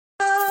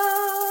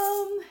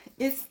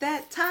It's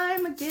that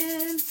time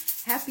again.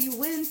 Happy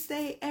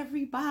Wednesday,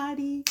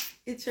 everybody.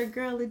 It's your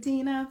girl,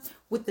 Adina,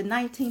 with the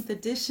 19th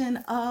edition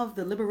of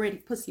the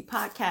Liberated Pussy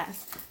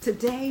podcast.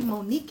 Today,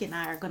 Monique and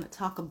I are going to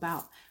talk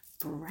about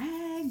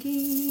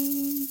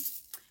bragging.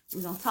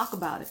 We're going to talk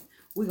about it.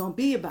 We're going to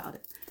be about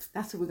it.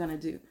 That's what we're going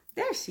to do.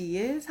 There she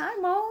is. Hi,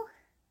 Mo.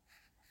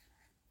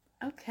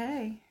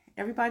 Okay.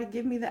 Everybody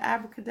give me the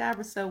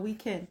abracadabra so we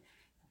can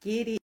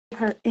get it.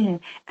 Her in.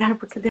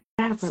 Abracadabra.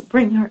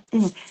 Bring her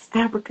in.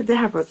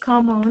 Abracadabra.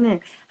 Come on in.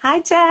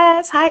 Hi,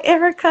 Jazz. Hi,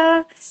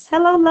 Erica.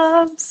 Hello,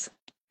 loves.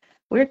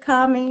 We're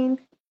coming.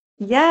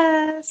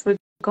 Yes. We're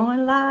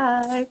going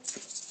live.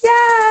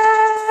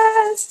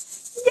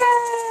 Yes.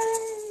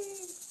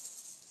 Yay.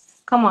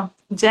 Come on.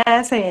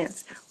 Jazz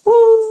hands.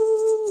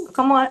 Woo.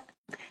 Come on.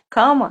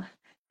 Come on.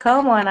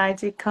 Come on,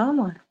 IG.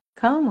 Come on.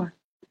 Come on.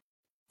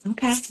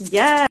 Okay.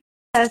 Yes.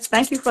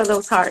 Thank you for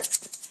those hearts.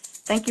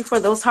 Thank you for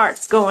those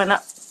hearts going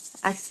up.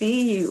 I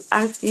see you.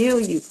 I feel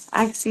you.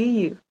 I see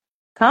you.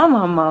 Come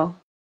on, Mo.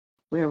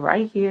 We're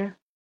right here.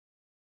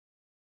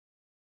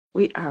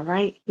 We are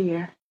right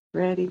here.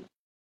 Ready.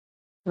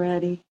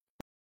 Ready.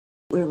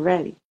 We're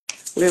ready.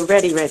 We're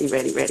ready, ready,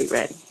 ready, ready,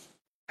 ready.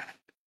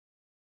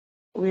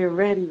 We're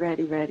ready,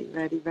 ready, ready,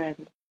 ready,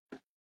 ready.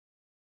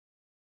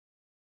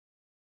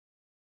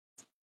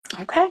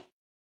 Okay.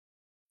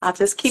 I'll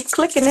just keep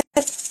clicking it.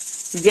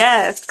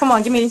 Yes. Come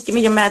on, give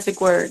me your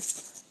magic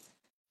words.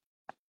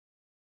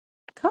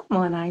 Come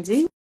on,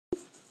 IG.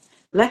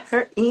 Let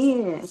her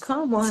in.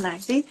 Come on,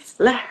 IG.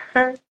 Let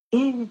her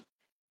in.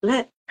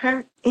 Let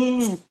her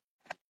in.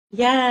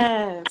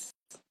 Yes.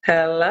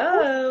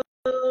 Hello.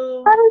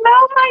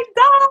 Hello, my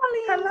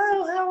darling.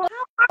 Hello.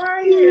 How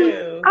are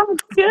you? I'm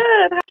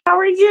good. How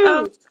are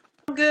you?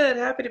 I'm good.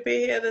 Happy to be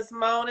here this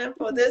morning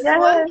for this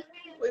one. Yes.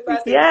 We're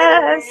about to get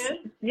Yes.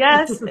 it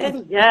Yes. in.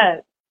 And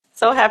yes.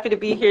 So happy to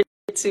be here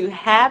too.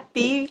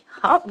 Happy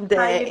hump How you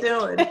day.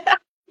 doing?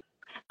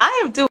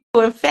 I am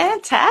doing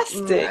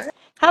fantastic. Mm,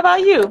 How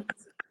about you?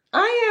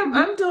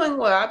 I'm doing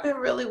well. I've been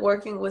really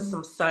working with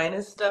some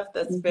sinus stuff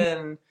that's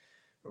been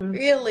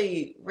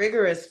really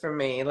rigorous for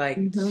me, like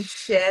Mm-hmm.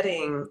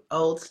 shedding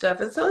old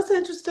stuff. And so it's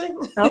interesting,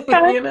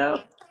 Okay. you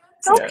know?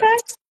 Yeah. Okay.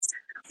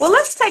 Well,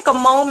 let's take a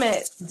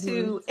moment hmm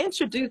to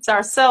introduce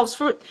ourselves.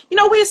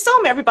 We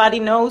assume everybody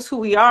knows who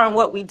we are and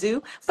what we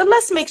do, but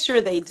let's make sure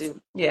they do.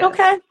 Yes.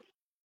 Okay?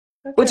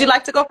 Would you Okay.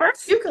 like to go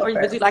first? You go Or would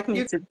you first. like me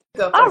You to?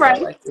 go All first. I'd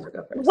right. like you to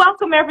go first.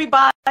 Welcome,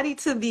 everybody,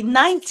 to the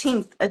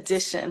 19th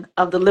edition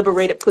of the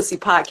Liberated Pussy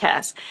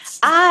podcast.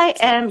 I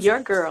am your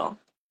girl,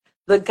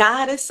 the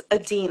goddess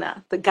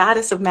Adina, the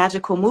goddess of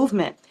magical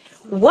movement.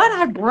 What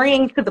I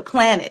bring to the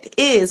planet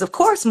is, of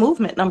course,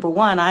 movement. Number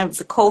one, I'm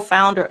the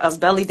co-founder of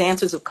Belly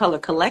Dancers of Color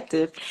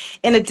Collective.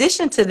 In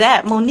addition to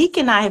that, Monique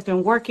and I have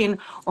been working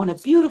on a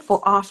beautiful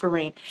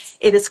offering.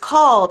 It is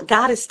called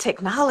Goddess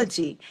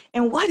Technology.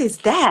 And what is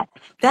that?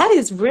 That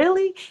is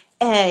really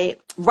a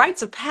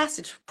rites of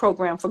passage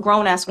program for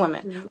grown-ass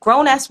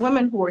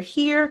women who are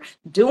here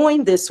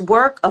doing this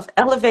work of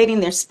elevating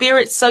their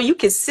spirits so you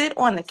can sit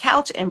on the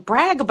couch and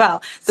brag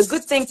about the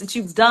good things that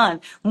you've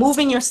done,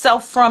 moving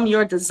yourself from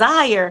your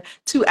desire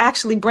to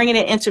actually bringing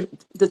it into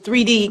the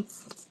 3D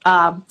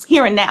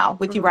here and now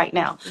with you right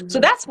now. So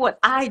Mm-hmm. that's what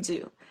I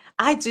do.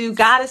 I do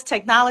Goddess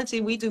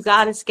Technology. We do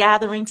Goddess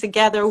Gathering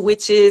together,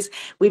 which is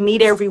we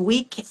meet every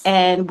week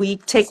and we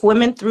take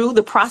women through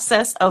the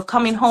process of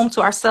coming home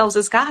to ourselves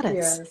as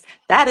goddess. Yes.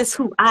 That is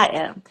who I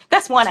am.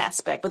 That's one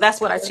aspect, but that's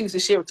what I choose to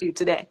share with you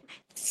today.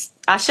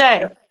 Ashe.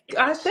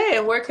 I say,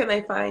 and where can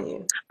they find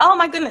you? Oh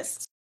my goodness.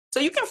 So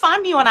you can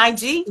find me on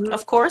IG,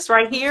 of course,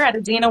 right here at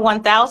Adina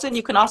 1000.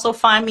 You can also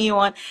find me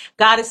on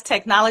Goddess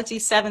Technology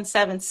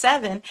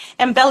 777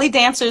 and Belly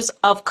Dancers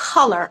of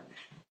Color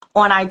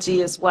on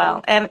IG as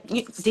well. And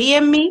you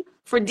DM me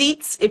for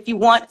deets if you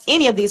want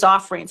any of these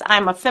offerings.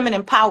 I'm a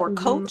feminine power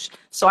Mm-hmm. coach,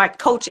 so I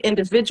coach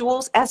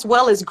individuals as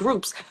well as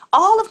groups.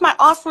 All of my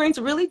offerings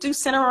really do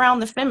center around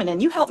the feminine.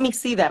 You help me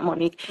see that,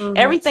 Monique. Mm-hmm.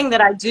 Everything that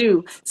I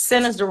do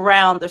centers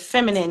around the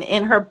feminine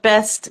in her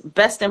best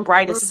and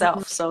brightest Mm-hmm.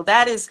 self. So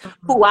that is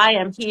who I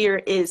am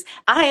here is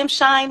I am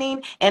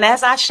shining, and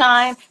as I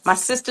shine, my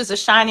sisters are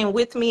shining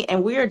with me,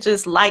 and we are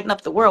just lighting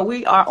up the world.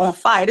 We are on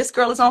fire. This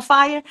girl is on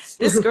fire.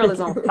 This girl is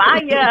on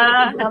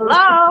fire.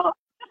 Hello.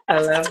 I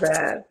love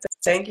that.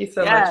 Thank you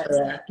so much for Yes.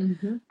 that.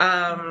 Mm-hmm.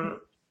 Um,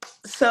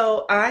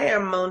 so I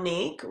am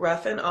Monique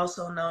Ruffin,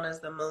 also known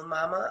as the Moon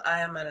Mama. I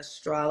am an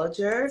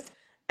astrologer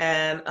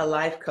and a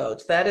life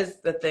coach. That is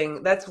the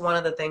thing. That's one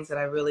of the things that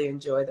I really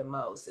enjoy the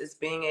most is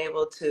being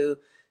able to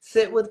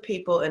sit with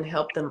people and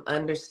help them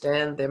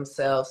understand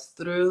themselves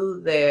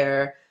through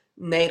their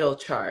natal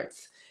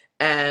charts.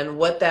 And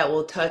what that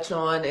will touch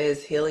on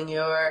is healing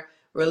your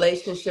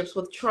relationships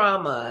with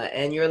trauma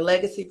and your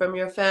legacy from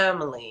your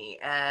family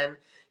and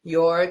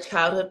your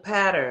childhood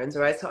patterns,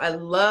 right? So I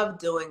love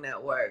doing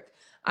that work.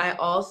 I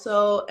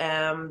also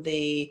am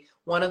the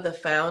one of the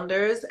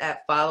founders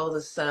at Follow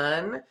the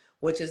Sun,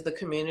 which is the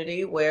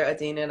community where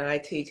Adina and I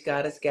teach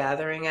Goddess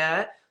Gathering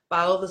at.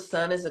 Follow the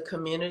Sun is a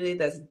community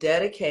that's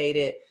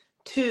dedicated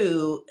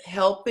to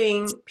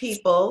helping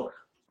people,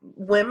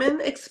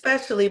 women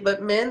especially,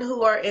 but men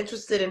who are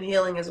interested in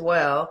healing as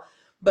well,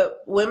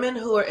 but women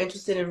who are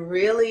interested in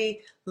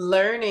really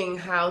learning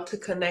how to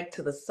connect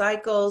to the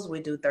cycles.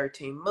 We do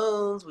 13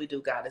 moons, we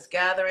do Goddess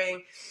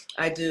Gathering,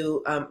 I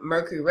do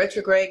Mercury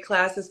retrograde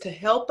classes to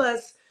help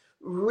us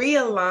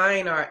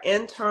realign our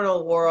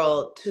internal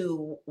world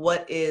to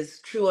what is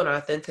true and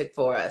authentic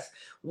for us,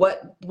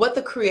 what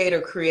the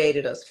creator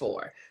created us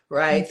for,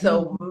 right?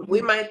 So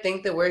we might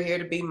think that we're here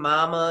to be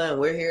mama and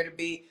we're here to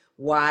be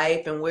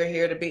wife and we're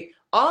here to be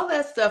all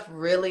that stuff.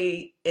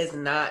 Really is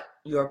not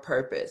your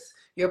purpose.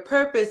 Your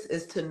purpose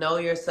is to know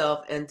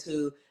yourself and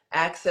to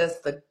access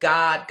the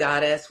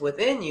goddess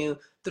within you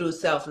through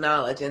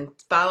self-knowledge, and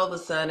follow the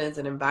sun as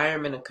an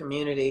environment and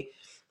community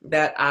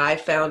that I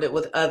founded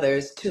with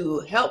others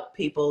to help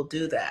people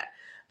do that.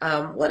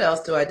 What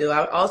else do?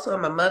 I also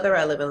am a mother.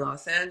 I live in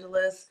Los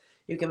Angeles.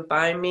 You can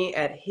find me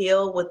at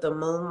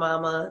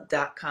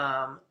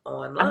healwiththemoonmama.com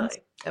online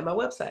at my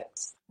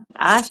website.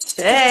 Ashe.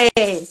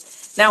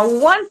 Now,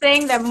 one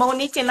thing that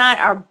Monique and I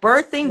are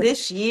birthing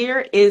this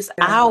year is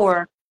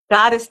our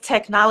Goddess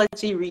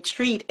Technology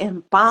Retreat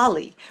in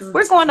Bali.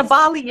 We're going to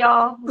Bali,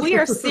 y'all. We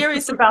are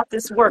serious about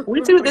this work.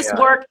 We do We this are.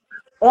 work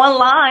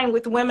online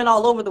with women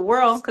all over the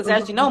world because,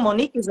 as you know,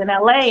 Monique is in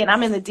LA and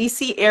I'm in the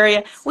DC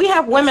area. We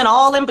have women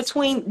all in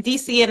between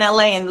DC and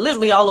LA and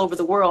literally all over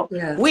the world.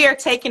 Yes. We are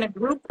taking a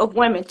group of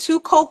women, 2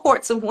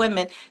 cohorts of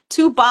women,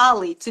 to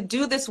Bali to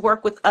do this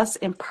work with us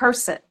in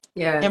person.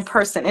 Yes. In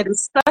person. It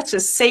is such a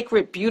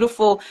sacred,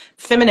 beautiful,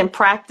 feminine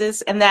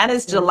practice, and that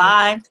is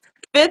July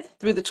 5th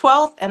through the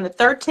 12th and the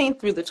 13th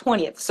through the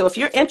 20th. So if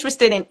you're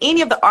interested in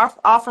any of the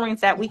offerings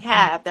that we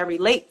have that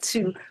relate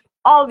to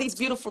all of these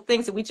beautiful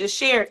things that we just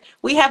shared,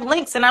 we have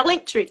links in our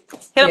link tree.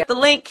 Hit up the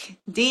link,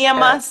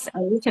 DM us,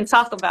 and we can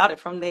talk about it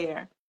from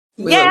there.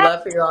 We would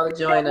love for you all to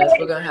join us.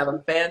 We're going to have a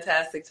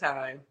fantastic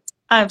time.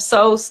 I'm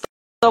so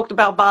stoked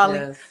about Bali.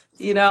 Yes.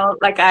 You know,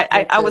 like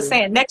I was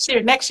saying, next year.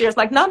 It's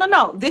like,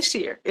 no, this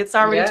year. It's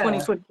already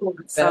 2024.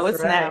 So That's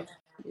it's right. now.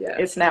 Yes.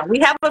 It's now. We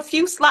have a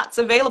few slots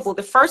available.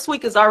 The first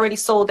week is already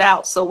sold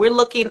out. So we're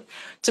looking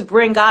to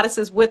bring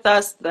goddesses with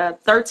us the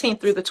 13th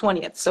through the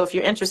 20th. So if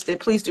you're interested,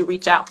 please do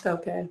reach out.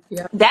 Okay.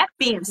 Yeah. That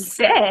being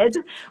said,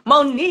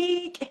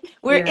 Monique,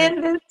 we're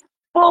in this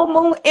full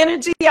moon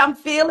energy. I'm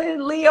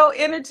feeling Leo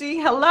energy.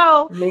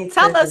 Hello. Me too.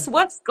 Tell us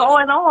what's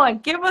going on.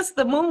 Give us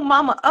the Moon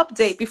Mama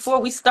update before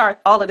we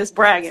start all of this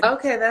bragging.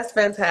 Okay, that's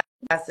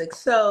fantastic.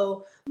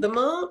 So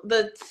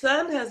the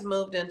sun has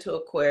moved into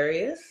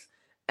Aquarius,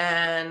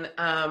 and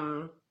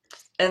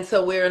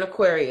so we're in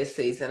Aquarius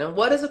season. And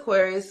what is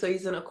Aquarius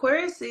season?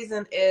 Aquarius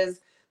season is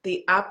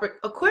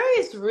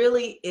Aquarius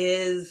really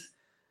is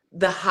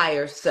the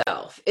higher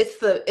self. It's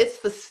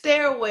the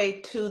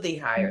stairway to the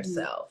higher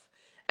self.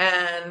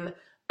 And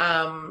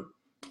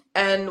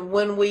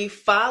when we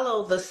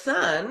follow the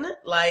sun,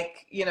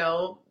 like, you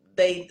know,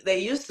 they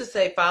used to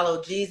say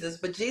follow Jesus,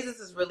 but Jesus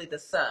is really the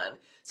sun.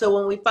 So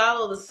when we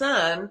follow the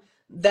sun,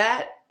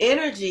 that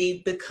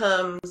energy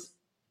becomes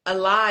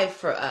alive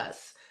for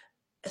us.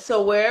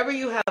 So wherever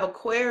you have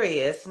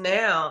Aquarius,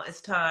 now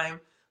it's time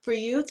for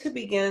you to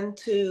begin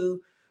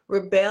to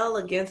rebel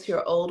against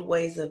your old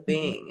ways of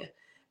being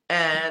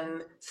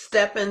and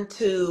step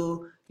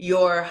into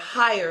your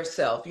higher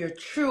self, your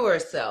truer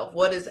self,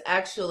 what is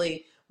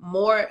actually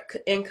more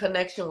in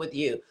connection with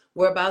you.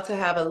 We're about to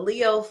have a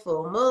Leo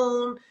full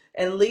moon,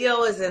 and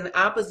Leo is in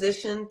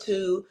opposition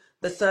to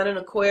the sun in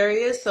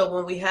Aquarius. So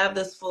when we have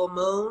this full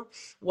moon,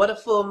 what a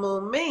full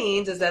moon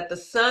means is that the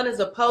sun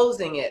is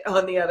opposing it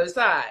on the other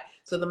side.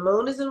 So the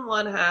moon is in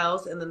one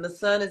house, and then the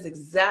sun is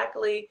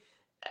exactly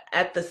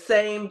at the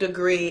same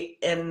degree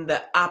in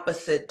the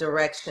opposite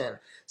direction.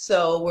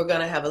 So we're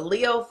going to have a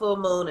Leo full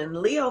moon, and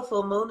Leo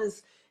full moon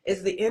is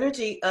the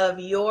energy of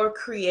your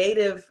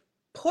creative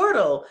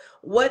portal.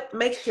 What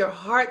makes your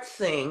heart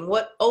sing?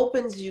 What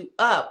opens you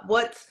up?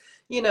 What's,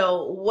 you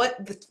know,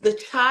 what the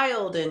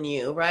child in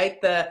you,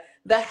 right? The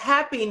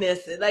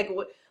happiness, like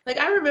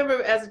I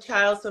remember as a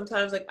child,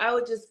 sometimes like I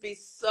would just be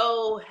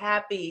so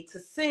happy to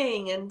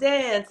sing and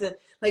dance and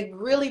like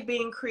really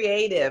being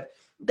creative.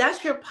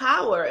 That's your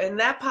power, and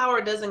that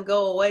power doesn't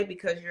go away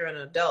because you're an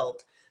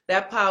adult.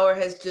 That power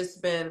has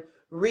just been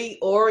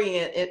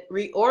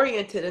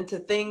reoriented into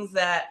things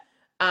that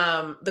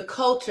the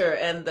culture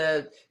and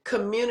the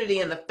community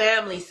and the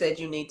family said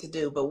you need to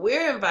do. But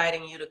we're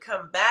inviting you to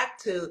come back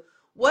to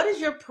what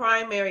is your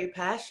primary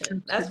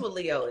passion? That's what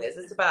Leo is.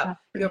 It's about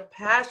your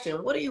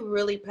passion. What are you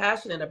really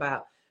passionate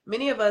about?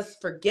 Many of us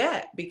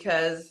forget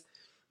because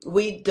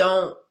we're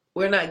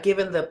not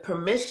given the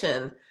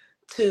permission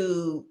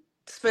to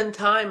spend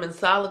time in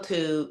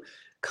solitude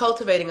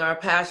cultivating our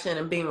passion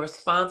and being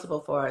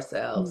responsible for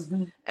ourselves.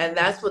 And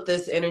that's what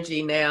this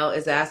energy now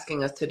is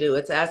asking us to do.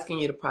 It's asking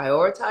you to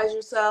prioritize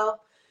yourself.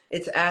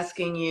 It's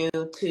asking you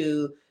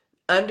to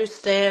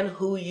understand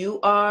who you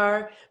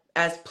are,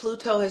 as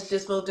Pluto has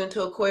just moved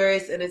into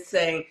Aquarius, and it's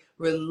saying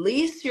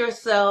release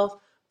yourself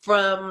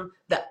from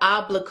the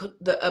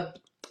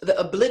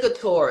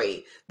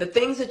obligatory, the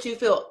things that you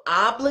feel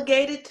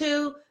obligated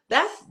to.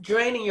 that's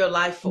draining your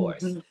life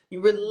force. Mm-hmm. You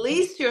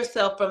release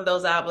yourself from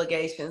those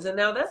obligations. And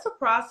now that's a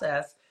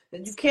process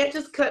that you can't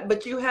just cut,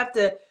 but you have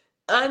to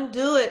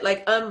undo it,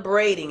 like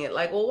unbraiding it.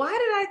 Like, well, why did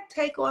I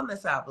take on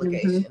this Mm-hmm.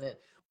 obligation? And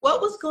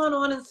what was going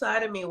on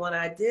inside of me when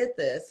I did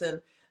this?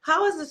 And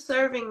how is it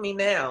serving me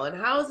now? And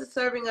how is it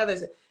serving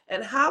others?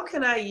 And how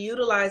can I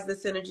utilize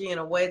this energy in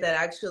a way that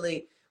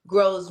actually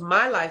grows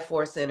my life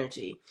force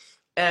energy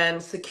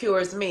and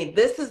secures me?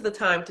 This is the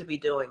time to be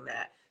doing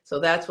that. So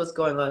that's what's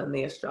going on in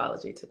the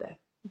astrology today.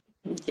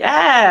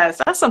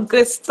 Yes, that's some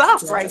good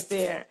stuff right Yes.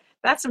 there.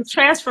 That's some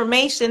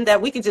transformation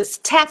that we can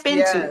just tap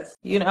into. Yes.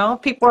 You know,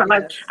 people are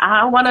like, Yes.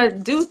 I want to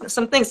do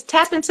some things.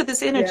 Tap into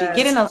this energy,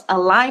 get in Yes.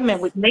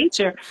 alignment with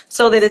nature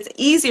so that it's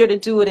easier to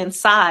do it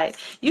inside.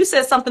 You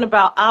said something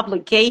about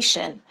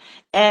obligation.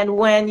 And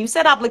when you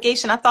said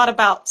obligation, I thought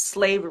about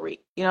slavery.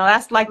 You know,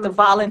 that's like the Mm-hmm.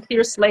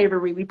 volunteer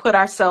slavery we put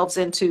ourselves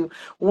into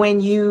when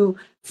you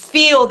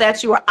feel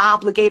that you are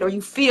obligated or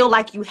you feel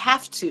like you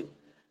have to.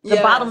 The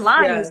bottom Yes.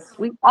 line is Yes.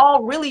 we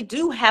all really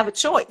do have a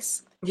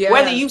choice.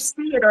 Whether Yes. you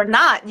see it or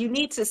not, you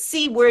need to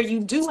see where you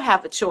do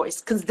have a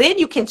choice because then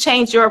you can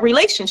change your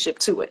relationship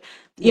to it.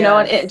 You know,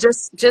 and Yes.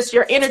 it just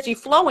your energy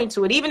flowing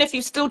to it. Even if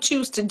you still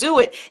choose to do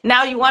it,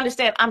 now you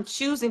understand I'm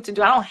choosing to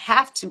do. I don't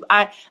have to.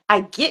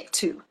 I get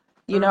to.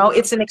 You know, Mm-hmm.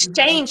 it's an Mm-hmm.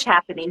 exchange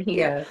happening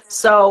here. Yes.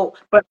 So,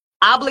 but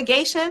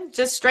obligation,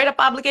 just straight up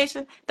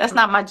obligation, that's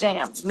not my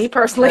jam. Me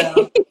personally,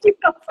 No, you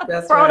know,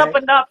 that's grown up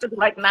right. enough to be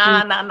like,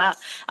 nah, nah, nah.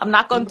 I'm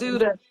not gonna do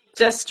Mm-hmm. the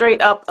just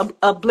straight up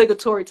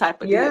obligatory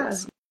type of Yeah.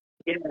 deals.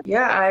 Yeah.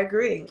 Yeah, I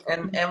agree.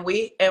 And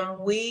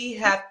we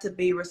have to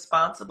be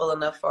responsible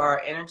enough for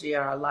our energy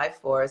and our life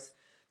force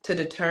to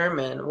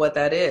determine what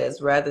that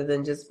is rather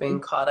than just being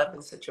caught up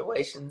in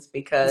situations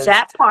because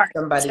That part.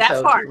 somebody That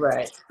told you. part.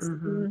 Right.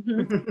 Mm-hmm.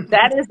 Hmm.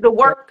 That is the Right.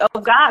 work of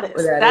Well,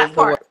 goddess. that That is the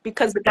part,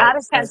 because the work.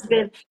 goddess has That's right.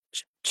 been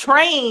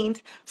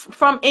trained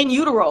from in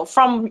utero,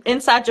 from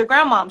inside your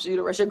grandmom's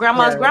uterus, your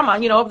grandma's Yes. grandma.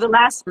 You know, over the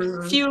last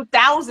Mm-hmm. few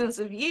thousands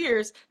of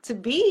years to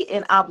be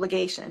in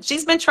obligation.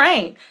 She's been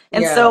trained,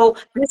 and Yeah. so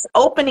this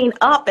opening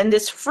up and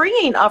this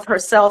freeing of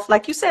herself,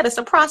 like you said, it's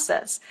a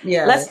process.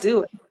 Let's Yes.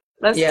 do it.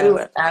 Let's do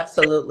Yes, it.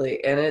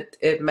 absolutely. And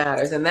it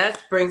matters. And that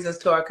brings us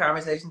to our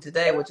conversation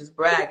today, which is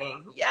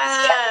bragging.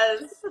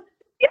 Yes.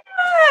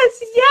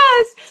 Yes,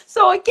 yes.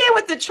 So again,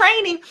 with the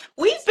training,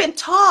 we've been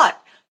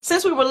taught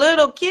since we were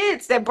little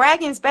kids that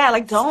bragging is bad.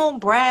 Like, don't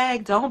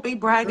brag, don't be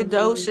Mm-hmm.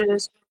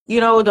 braggadocious. You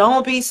know,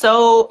 don't be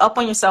so up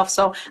on yourself.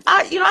 So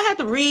I had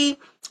to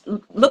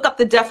look up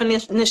the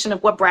definition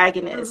of what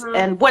bragging is, Mm-hmm.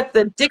 and what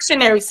the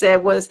dictionary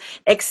said was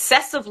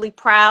excessively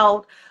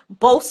proud,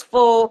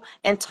 boastful,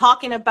 and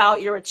talking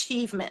about your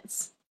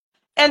achievements.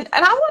 And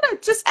I want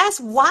to just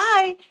ask,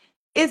 why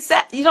is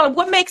that? You know,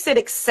 what makes it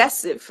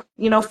excessive?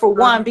 You know, for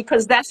one,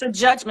 because that's a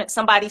judgment.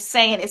 Somebody's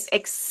saying it's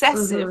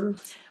excessive, Mm-hmm.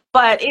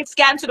 but it's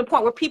gotten to the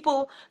point where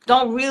people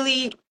don't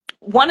really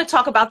want to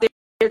talk about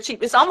their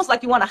cheap. It's almost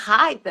like you want to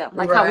hide them,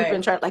 like how we've been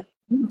Right. trying. Like,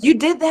 you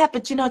did that,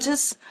 but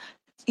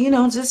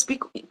just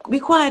be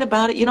quiet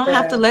about it. You don't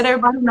have to Yes. let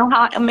everybody know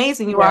how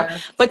amazing you are.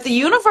 Yes. But the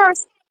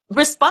universe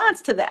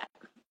responds to that.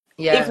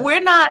 If Yes.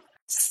 we're not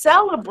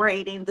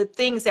celebrating the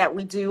things that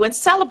we do and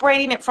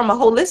celebrating it from a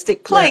holistic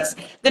Yes. place,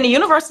 then the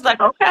universe is like,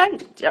 okay,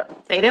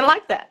 they didn't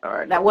like that,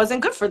 or that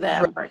wasn't good for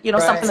them, or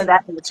something Right. of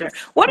that nature.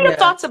 What are your Yeah.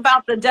 thoughts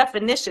about the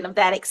definition of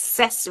that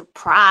excessive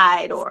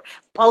pride or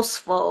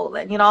boastful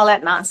and all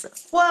that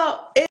nonsense?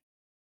 Well,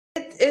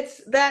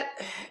 it's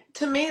that,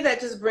 to me, that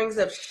just brings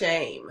up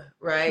shame,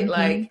 right? Hmm.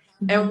 Like,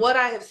 and what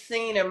I have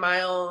seen in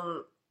my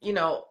own,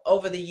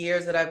 over the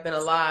years that I've been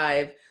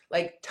alive,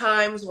 like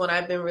times when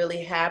I've been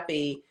really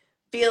happy,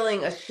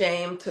 feeling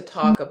ashamed to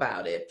talk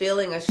about it,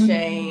 feeling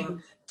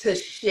ashamed to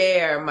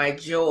share my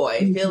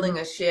joy, feeling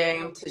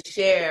ashamed to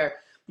share,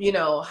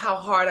 how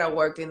hard I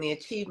worked and the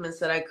achievements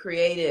that I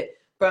created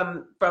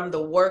from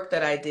the work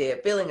that I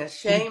did, feeling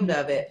ashamed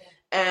of it,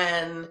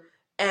 and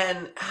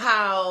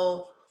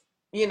how,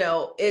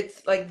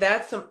 it's like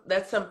that's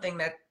something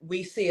that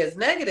we see as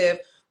negative.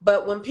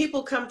 But when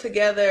people come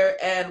together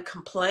and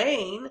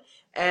complain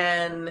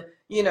and,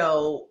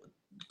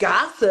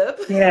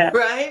 gossip, Yeah,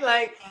 right?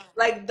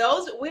 Like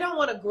those, we don't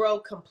want to grow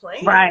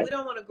complaining. right. We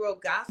don't want to grow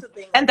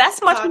gossiping and And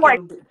that's much more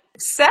talking.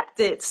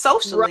 accepted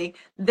socially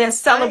than Right.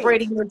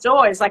 celebrating your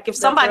joys. Like, if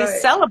That's somebody's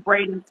right.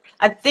 celebrating,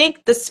 I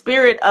think the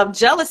spirit of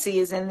jealousy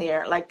is in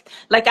there. Like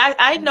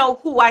I know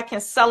who I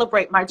can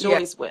celebrate my Yeah.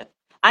 joys with.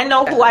 I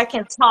know who I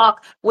can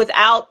talk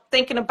without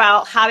thinking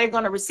about how they're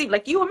going to receive.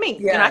 Like you and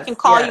me, I can Yes.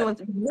 call Yes. you and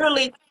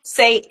really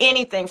say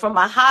anything from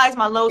my highs,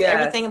 my lows,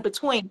 everything Yes. in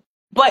between.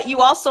 But you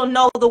also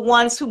know the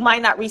ones who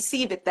might not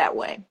receive it that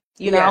way,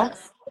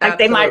 Yes. like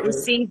they might Absolutely.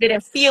 receive it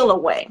and feel a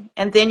way.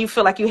 And then you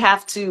feel like you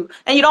have to,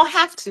 and you don't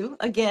have to,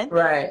 again,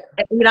 Right.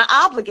 you're not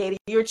obligated.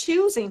 You're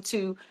choosing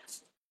to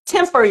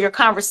temper your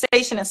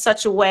conversation in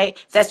such a way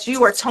that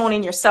you are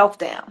toning yourself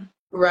down.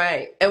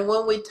 Right. And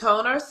when we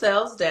tone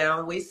ourselves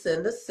down, we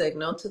send a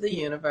signal to the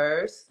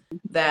universe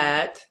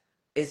that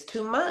is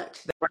too much,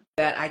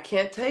 that I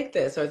can't take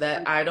this, or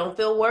that I don't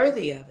feel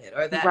worthy of it,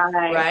 or that,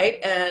 Right. right?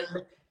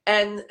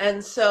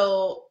 And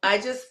so I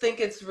just think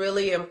it's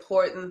really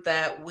important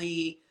that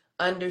we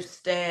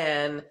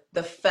understand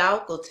the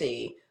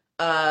faculty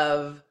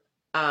of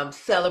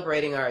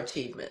celebrating our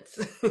achievements,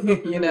 you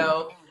Mhm.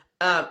 know.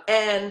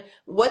 And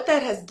what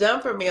that has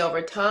done for me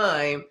over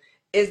time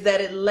is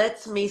that it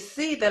lets me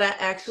see that I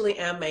actually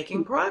am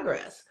making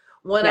progress.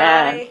 When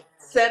Yeah. I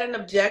set an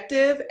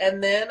objective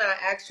and then I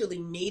actually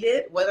meet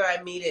it, whether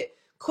I meet it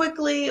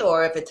quickly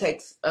or if it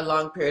takes a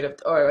long period of,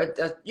 or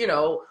you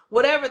know,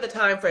 whatever the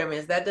time frame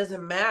is, that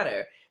doesn't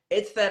matter.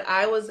 It's that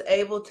I was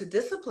able to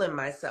discipline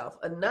myself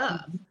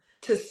enough Mhm.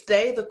 to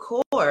stay the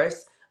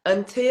course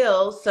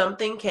until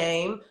something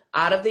came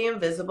out of the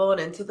invisible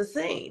and into the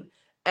seen.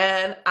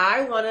 And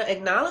I want to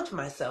acknowledge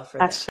myself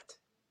for Ashe.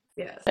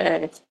 that.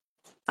 Yes.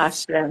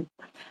 Ashe.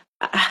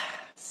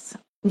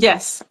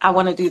 Yes, I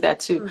want to do that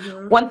too.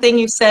 Mm-hmm. One thing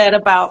you said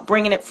about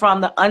bringing it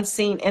from the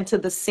unseen into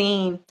the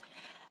seen.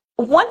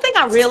 One thing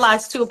I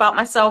realized too about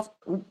myself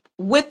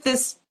with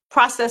this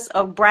process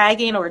of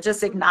bragging or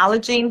just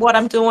acknowledging what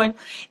I'm doing,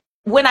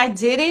 when I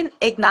didn't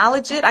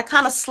acknowledge it, I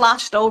kind of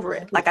sloshed over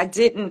it. Like I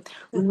didn't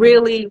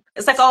really,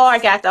 it's like, oh, I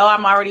got that. Oh,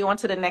 I'm already on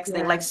to the next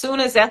thing. Like Yeah. soon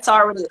as that's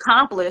already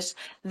accomplished,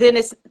 then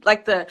it's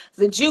like the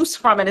juice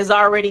from it is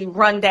already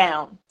run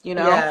down, you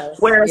know? Yes.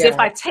 Whereas if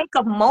I Yes. take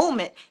a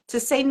moment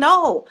to say,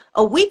 no,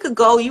 a week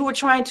ago you were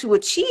trying to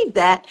achieve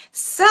that,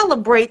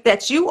 celebrate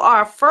that you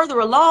are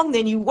further along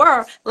than you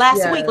were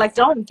last week. Like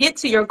Yes. don't get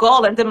to your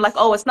goal and then like,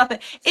 oh, it's nothing.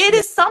 It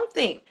is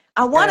something.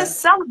 I want to Yes.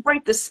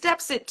 celebrate the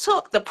steps it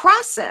took, the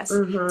process to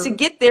Mm-hmm.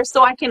 get there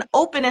so I can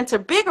open into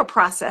bigger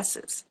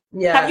processes.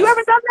 Have you ever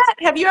Yes. done that?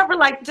 Have you ever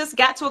like just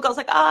got to a goal, it's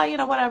like, oh, you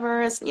know,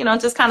 whatever, it's, you know,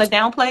 just kind of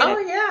downplayed Oh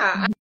it?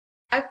 yeah.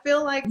 I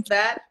feel like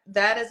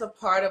that is a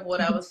part of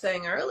what I was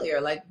saying earlier.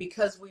 Like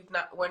because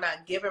we're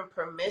not given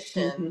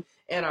permission Mhm.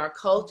 in our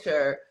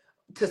culture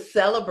to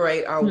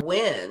celebrate our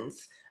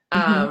wins. Mhm.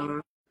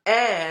 Um,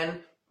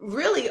 and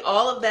really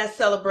all of that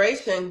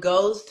celebration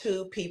goes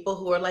to people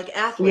who are like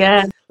Yeah.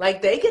 athletes.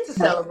 Like they get to And,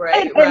 celebrate,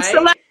 and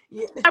right?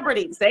 Yeah.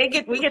 celebrities,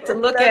 we get to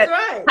look That's at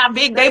right. how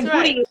big their That's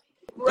right. booty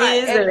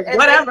Right. is And or and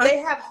whatever. they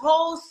have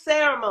whole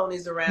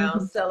ceremonies around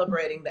Mhm.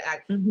 celebrating the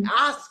act. Mhm.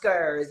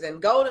 Oscars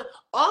and golden,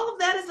 all of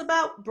that is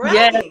about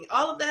Yeah. bragging.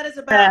 All of that is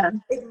about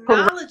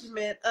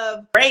acknowledgement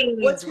of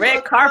Parades, what you've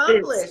red carpets.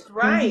 accomplished,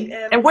 right? Mhm.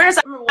 And And where's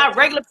I remember one our time.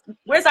 regular,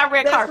 where's our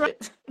red That's right.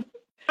 carpet?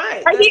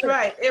 Right. Right That's here.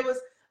 right. It was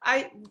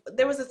I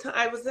there was a time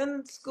I was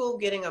in school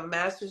getting a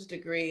master's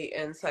degree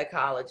in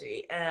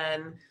psychology,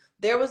 and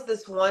there was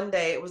this one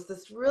day, it was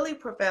this really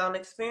profound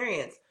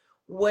experience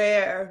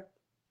where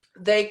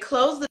they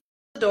closed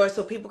the door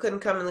so people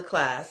couldn't come in the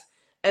class.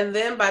 And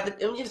then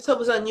so it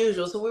was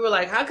unusual. So we were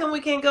like, how come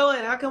we can't go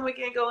in? How come we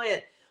can't go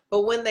in?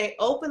 But when they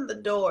opened the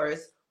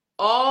doors,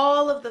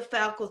 all of the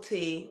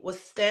faculty was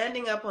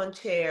standing up on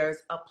chairs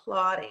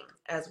applauding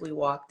as we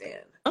walked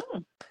in.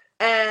 Mm.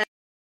 And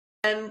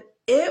and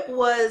it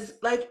was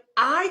like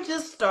I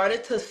just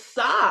started to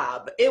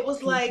sob. It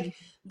was like Mhm.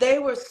 they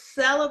were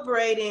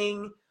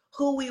celebrating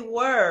who we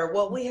were,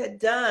 what we had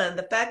done,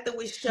 the fact that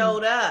we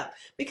showed up.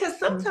 Because Mhm.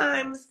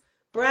 sometimes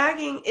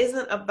bragging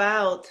isn't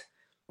about,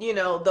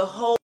 the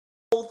whole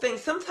thing.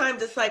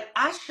 Sometimes it's like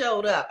I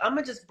showed up. I'm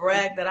gonna just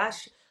brag that I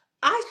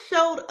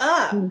showed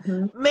up.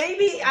 Mhm.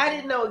 Maybe I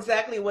didn't know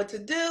exactly what to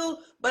do,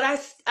 but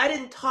I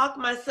didn't talk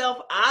myself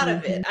out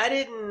of it.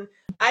 Mhm.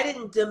 I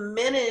didn't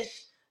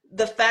diminish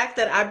the fact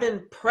that I've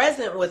been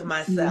present with Mhm.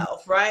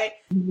 myself, right?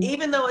 Mhm.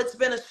 Even though it's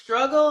been a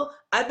struggle,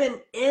 I've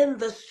been in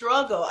the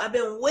struggle. I've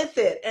been with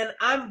it and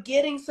I'm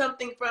getting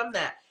something from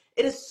that.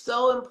 It is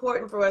so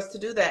important for us to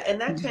do that. And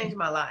that changed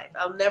my life.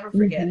 I'll never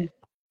forget Mhm. it.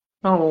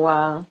 Oh,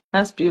 wow.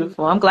 That's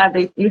beautiful. I'm Mhm. glad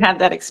that you had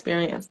that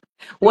experience.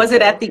 Me Was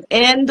it at too. the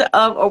end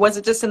of, or was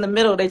it just in the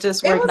middle? They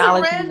just were It was a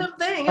acknowledging you. random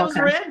thing. It was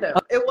Okay. random.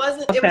 It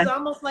wasn't, it Okay. was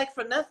almost like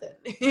for nothing.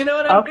 You know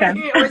what I Okay.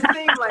 mean? Or it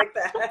seemed like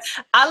that.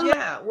 I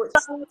Yeah. Which,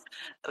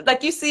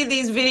 like you see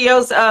these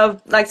videos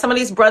of like some of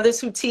these brothers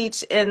who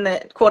teach in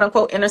the quote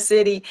unquote inner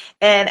city,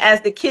 and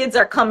as the kids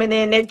are coming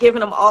in, they're giving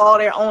them all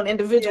their own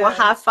individual yes.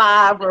 high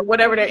five or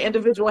whatever their Hmm.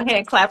 individual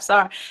hand claps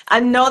are. I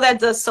know that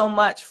does so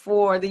much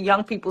for the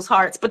young people's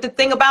hearts, but the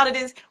thing about it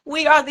is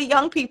we are the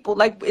young people.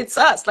 Like it's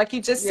us, like you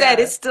just said,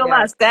 it's Yes. still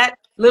Yes. us. That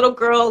little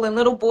girl and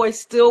little boy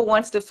still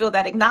wants to feel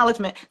that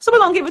acknowledgement, so we're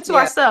gonna give it to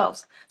Yes.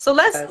 ourselves. So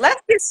let's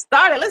get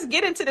started. Let's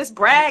get into this Let's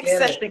brag get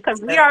session it.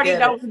 because we Let's already get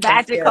know it. Let's get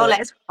magical. it.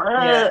 Let's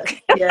Yes.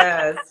 fuck.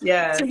 Yes. So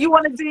Yes. you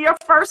want to do your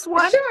first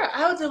one, Sure.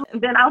 I'll do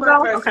and then I'll my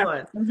go? first Okay.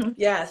 one. Mm-hmm.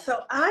 Yeah.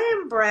 So I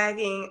am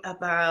bragging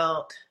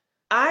about,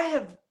 I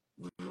have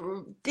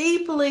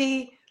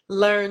deeply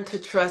learned to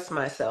trust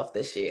myself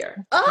this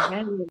year. Oh,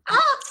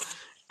 oh,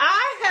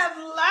 I have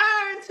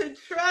learned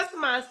to trust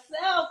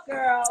myself,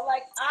 girl.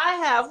 Like I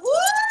have.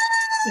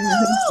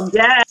 Woo!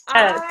 Yes.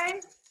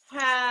 I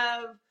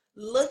have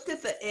looked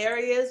at the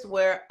areas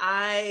where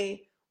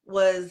I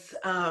was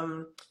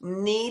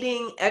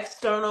needing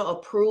external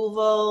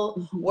approval,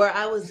 Mhm. where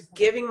I was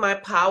giving my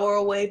power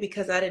away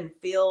because I didn't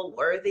feel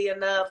worthy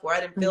enough, where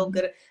I didn't feel Mhm.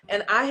 good.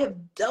 And I have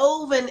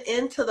dove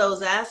into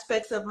those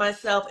aspects of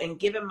myself and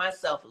given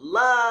myself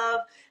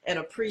love and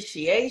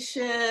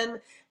appreciation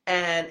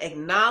and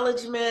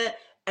acknowledgement.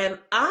 And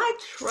I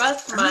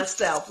trust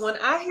myself. When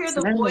I hear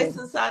the voice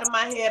inside of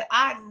my head,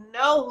 I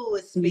know who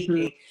is Mhm.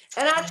 speaking.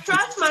 And I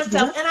trust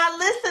myself Yep. and I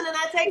listen and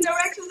I take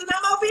directions and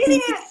I'm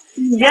obedient.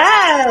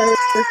 Yes,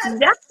 Yes.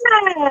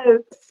 yes.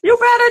 You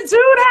better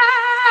do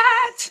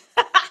that.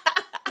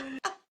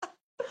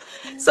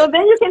 So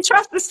then you can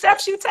trust the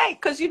steps you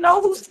take because you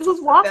know who's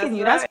walking That's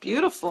you. That's right.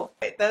 beautiful.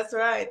 That's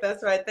right.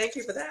 That's right. Thank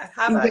you for that.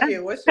 How about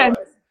you? What's Yeah.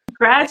 yours?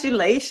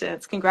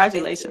 Congratulations. Thank you.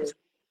 Congratulations.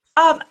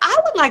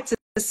 I would like to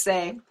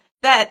say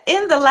that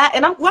in the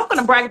and I'm going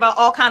to brag about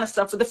all kind of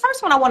stuff. So the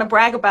first one I want to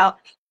brag about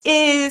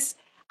is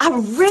I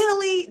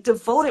really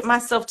devoted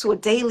myself to Mm,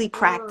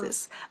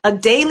 a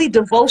daily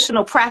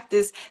devotional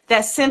practice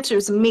that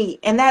centers me.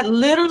 And that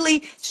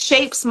literally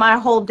shapes my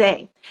whole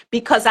day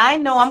because I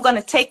know I'm going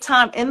to take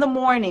time in the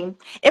morning.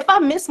 If I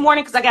miss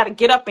morning because I got to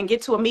get up and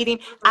get to a meeting,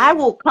 I mm,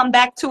 will come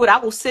back to it. I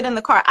will sit in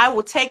the car. I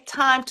will take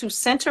time to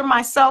center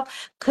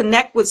myself,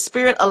 connect with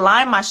spirit,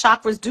 align my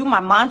chakras, do my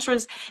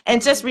mantras,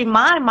 and just mm,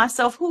 remind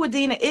myself who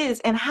Adina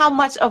is and how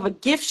much of a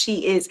gift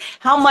she is,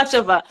 how much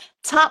of a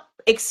top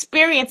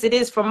experience it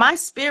is for my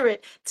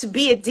spirit to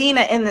be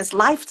Adina in this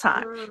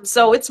lifetime. mm.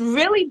 So it's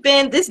really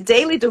been this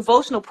daily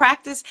devotional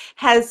practice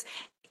has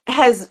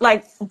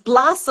like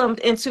blossomed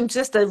into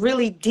just a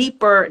really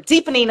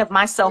deepening of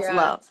my Yes.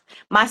 self-love,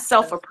 my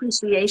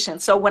self-appreciation.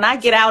 So when I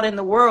get out in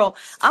the world,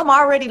 I'm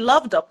already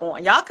loved up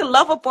on. Y'all can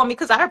love up on me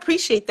because I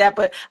appreciate that,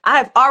 but I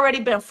have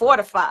already been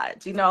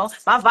fortified, you know.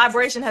 My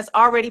vibration has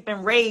already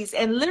been raised,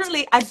 and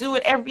literally I do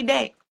it every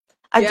day.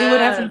 I do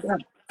it every Yes.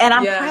 day. And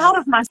I'm proud Yes.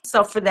 of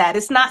myself for that.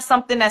 It's not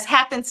something that's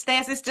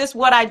happenstance. It's just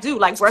what I do,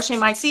 like brushing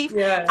my teeth.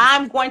 Yes.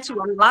 I'm going to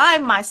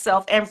align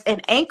myself and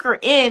anchor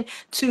in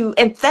to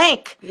and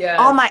thank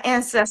all Yes. my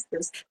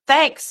ancestors.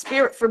 Thank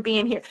spirit for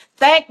being here.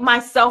 Thank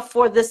myself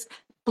for this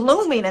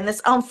blooming and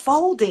this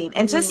unfolding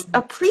and just Mm,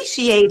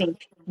 appreciating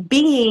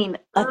being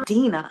mm,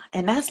 Adina.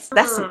 And that's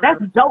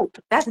mm. dope.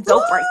 That's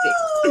dope right there.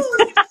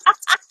 Woo!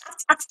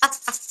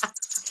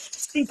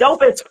 She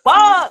dope as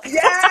fuck.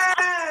 Yes,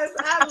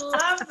 I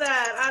love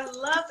that. I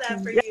love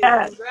that for you.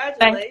 Yeah.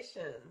 Thank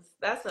Congratulations.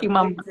 That's a you,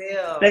 Mama. big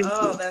deal. Thank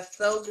Oh, you. that's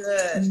so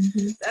good.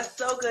 Hmm. That's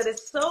so good.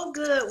 It's so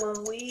good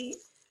when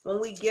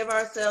we give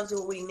ourselves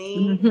what we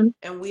need Hmm.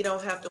 and we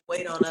don't have to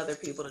wait on other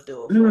people to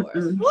do it for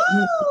us. Mm-mm,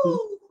 mm-mm.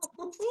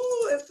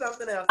 Woo! It's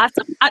something else.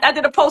 I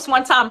did a post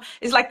one time.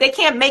 It's like they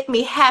can't make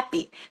me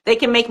happy. They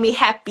can make me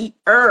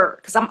happier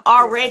because I'm Yes.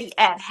 already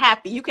at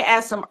happy. You can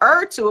add some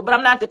to it, but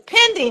I'm not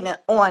depending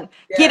on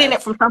getting it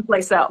Yes. from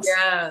someplace else.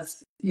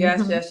 Yes,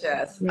 yes, Hmm. yes,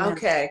 yes. Yeah.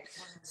 Okay.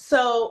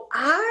 So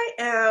I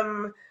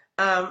am,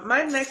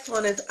 my next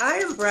one is I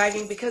am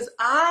bragging because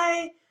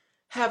I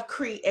have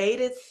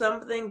created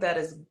something that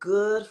is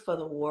good for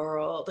the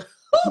world.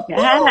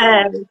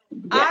 Yes.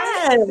 I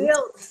Yes.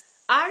 built,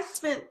 I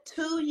spent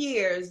 2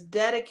 years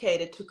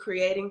dedicated to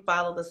creating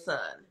Follow the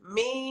Sun.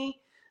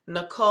 Me,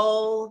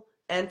 Nicole,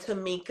 and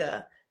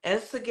Tamika,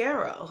 and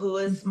Sagero, who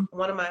is Mhm.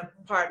 one of my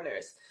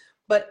partners.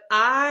 But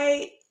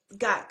I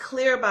got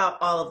clear about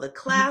all of the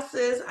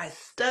classes. I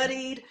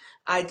studied.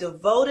 I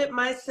devoted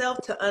myself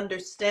to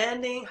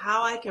understanding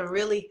how I can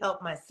really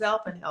help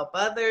myself and help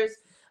others.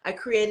 I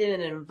created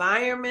an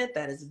environment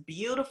that is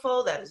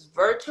beautiful, that is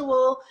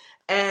virtual,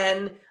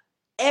 and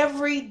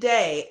every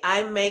day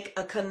I make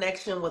a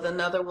connection with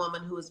another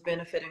woman who is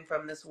benefiting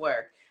from this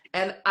work.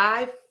 And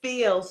I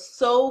feel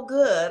so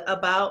good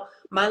about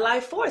my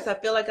life force. I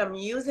feel like I'm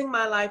using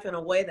my life in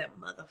a way that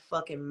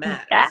motherfucking Yes.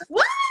 matters.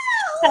 Woo!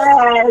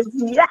 Yes.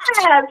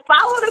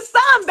 Follow the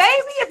sun,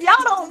 baby. If y'all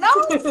don't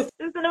know,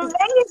 it's an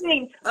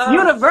amazing Oh,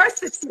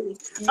 university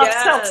of yes,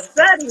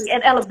 self-study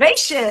and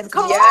elevation.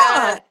 Come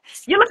yes. on.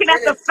 You're looking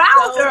at It the is so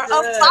founder of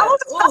good. Follow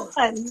the Oh,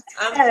 Sun.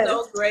 I'm Yes.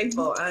 so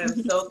grateful. I am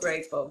Mhm, so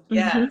grateful. mhm.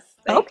 Yes.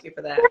 Thank Okay. you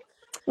for that.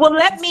 Well,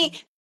 let me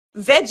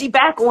veggie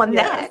back on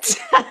Yes.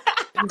 that.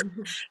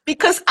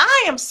 Because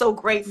I am so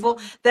grateful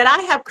that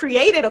I have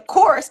created a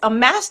course, a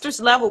master's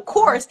level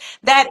course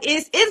that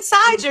is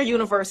inside your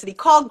university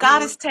called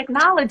Goddess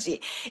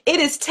Technology. It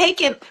is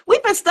taken,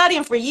 we've been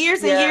studying for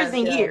years and years Yes,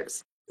 and yes,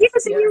 years.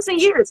 Years and yes, years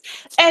and years.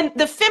 And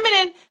the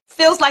feminine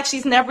feels like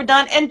she's never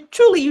done, and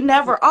truly you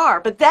never are.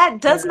 But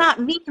that does yes. not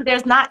mean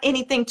there's not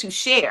anything to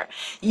share.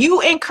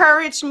 You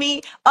encourage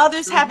me,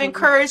 others have Mm-hmm,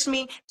 encouraged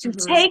me to mm-hmm,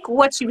 take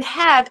what you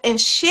have and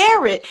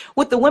share it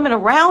with the women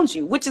around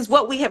you, which is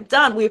what we have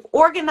done. We've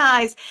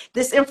organized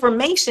this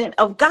information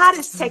of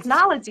Goddess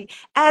technology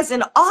as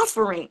an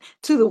offering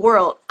to the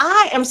world.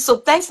 I am so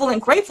thankful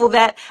and grateful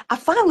that I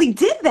finally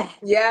did that.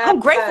 yes. I'm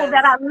grateful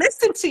that I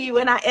listened to you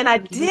and I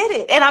Mhm. did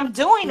it and I'm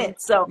doing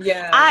it. So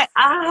Yes.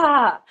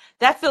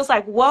 that feels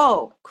like,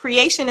 whoa,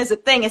 creation is a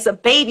thing. It's a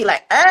baby,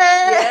 like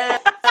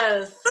Yes.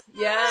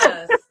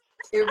 Yes.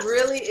 It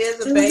really is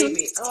a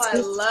baby. Oh, I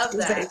love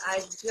that. I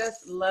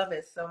just love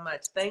it so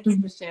much. Thank you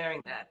for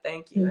sharing that.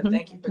 Thank you. And Mm-hmm.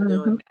 thank you for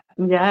doing that.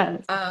 Mm-hmm.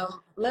 Yes.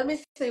 Let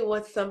me see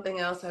what's something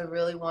else I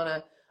really want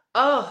to.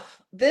 Oh,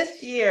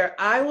 this year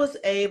I was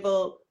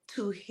able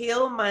to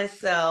heal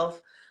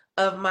myself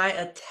of my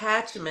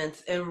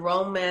attachments in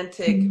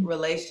romantic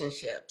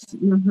relationships.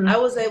 Mm-hmm. I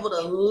was able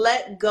to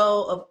let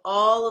go of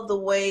all of the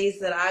ways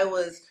that I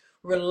was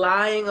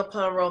relying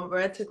upon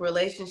romantic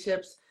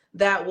relationships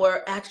that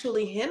were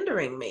actually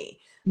hindering me,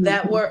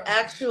 that Mm-hmm. were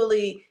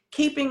actually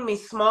keeping me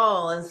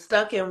small and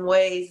stuck in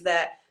ways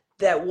that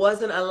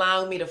wasn't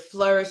allowing me to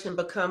flourish and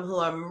become who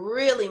I'm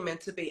really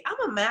meant to be.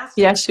 I'm a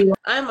master. Yes, you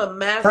I'm a are.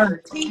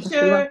 master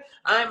Yes, you are. teacher.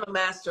 I'm a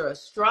master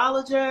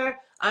astrologer.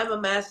 I'm a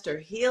master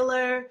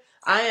healer.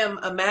 I am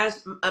a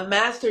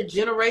master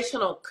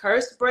generational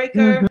curse Mm-hmm.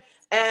 breaker.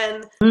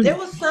 And there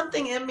was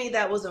something in me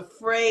that was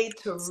afraid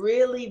to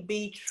really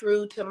be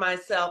true to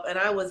myself. And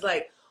I was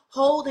like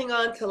holding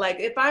on to, like,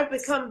 if I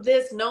become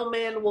this, no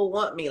man will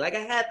want me. Like, I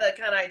had that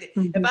kind of idea.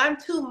 If Mm-hmm. I'm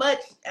too much,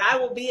 I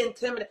will be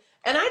intimidated.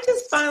 And I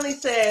just finally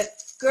said,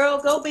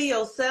 girl, go be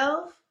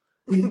yourself.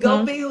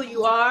 Go Mm-hmm. be who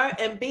you are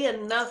and be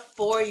enough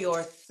for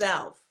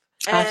yourself.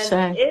 And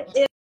Ashe.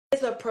 it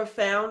is a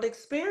profound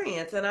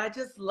experience. And I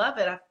just love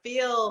it. I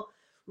feel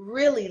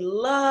really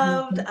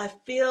loved. Mm-hmm. I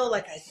feel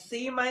like I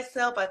see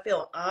myself. I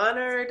feel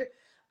honored.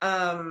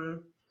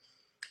 Um,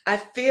 I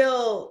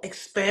feel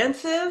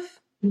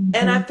expansive.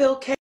 And I Mm-hmm.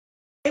 feel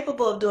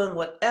capable of doing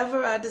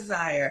whatever I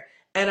desire.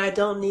 And I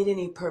don't need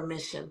any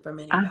permission from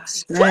anybody.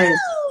 Ashe.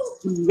 Woo!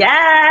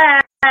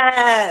 Yes.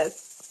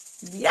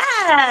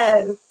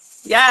 Yes.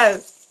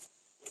 Yes.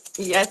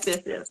 Yes, yes,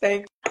 yes.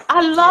 Thank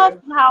I love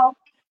you. how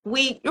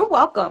you're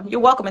welcome. You're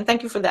welcome. And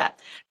thank you for that.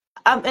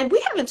 And we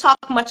haven't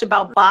talked much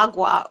about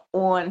Bagua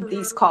on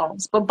these Mhm,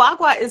 calls, but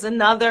Bagua is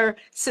another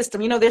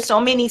system. You know, there's so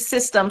many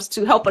systems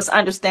to help us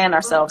understand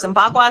ourselves. And mhm,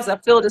 Bagua is a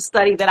field of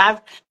study that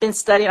I've been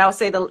studying, I would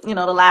say the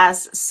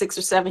last 6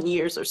 or 7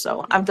 years or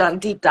so. I've done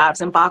deep dives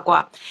in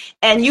Bagua.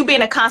 And you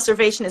being a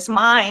conservationist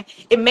mind,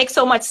 it makes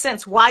so much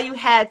sense why you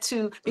had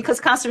to,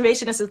 because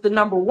conservationist is the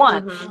number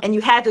one, mhm. and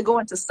you had to go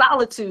into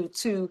solitude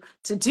to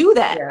do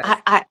that. Yes.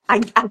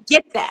 I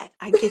get that.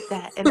 I get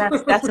that. And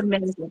that's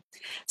amazing.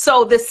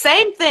 So the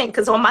same thing,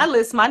 because on my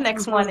list, my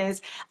next one Mhm,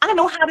 is I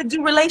know how to do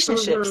mhm,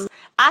 relationships.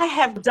 I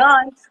have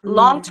done mhm,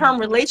 long-term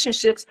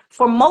relationships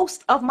for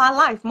most of my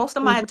life, most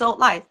of my mhm, adult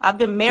life. I've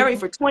been married mhm,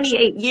 for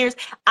 28 years.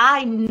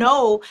 I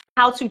know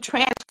how to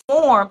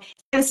transform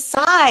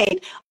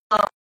inside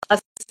of a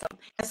system.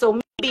 And so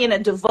me being a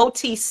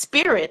devotee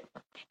spirit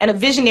and a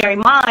visionary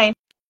mind,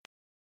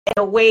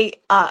 a way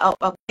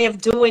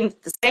of doing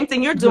the same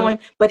thing you're mhm, doing,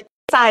 but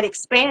inside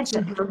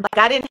expansion. mhm,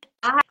 Like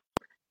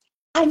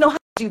I know how to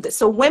do this.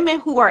 So women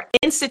who are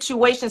in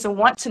situations and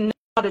want to know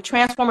how to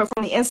transform it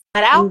from the inside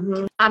out,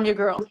 mhm. I'm your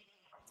girl.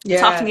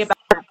 Talk to me Yes. about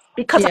that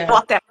because I Yes.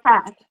 walked that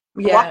path.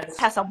 I walked that Yes.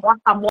 path. I'm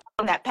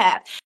walking that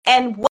path.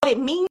 And what it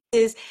means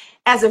is,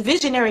 as a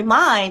visionary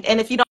mind, and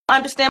if you don't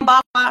understand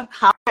Bagua,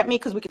 holler at me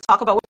because we can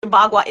talk about what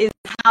Bagua is,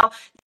 how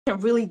you can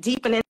really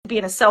deepen into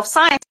being a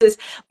self-scientist.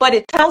 But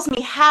it tells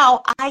me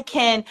how I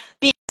can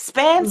be Mhm,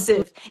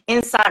 expansive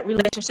inside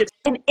relationships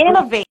and mhm,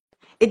 innovate.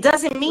 It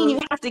doesn't mean you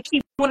have to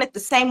keep doing it the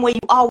same way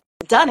you always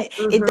done it.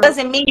 It mhm,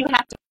 doesn't mean you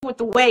have to do it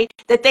the way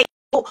that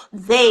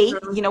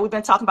mhm, we've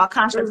been talking about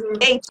constructs. mhm,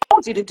 They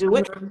told you to do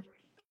it, mhm.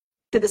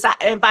 to decide.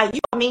 And by you,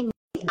 I mean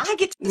me. I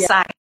get to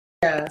decide.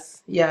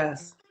 Yes.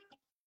 Yes.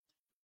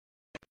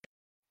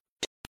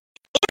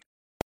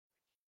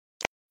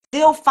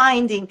 Still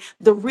finding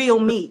the real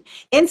me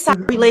inside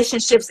Mhm.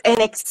 relationships and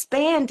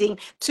expanding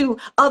to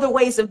other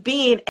ways of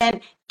being and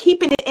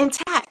keeping it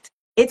intact.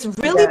 Yes.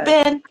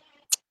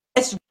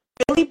 It's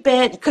really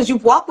been, because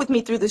you've walked with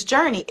me through this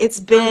journey.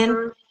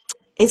 Mhm,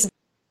 It's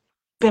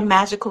been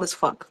magical as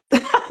fuck.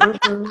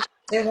 mhm.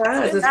 It It's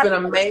has. been It's been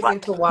magical as fuck. amazing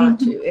to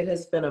watch Mm-hmm. you. It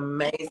has been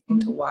amazing to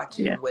Mm-hmm. watch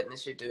you Yeah. and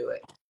witness you do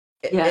it.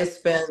 Yeah. It's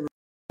been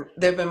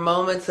there've been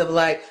moments of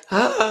like,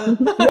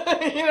 Mm-hmm.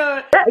 Yeah. you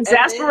know, Yeah. and then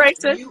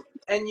Exasperation.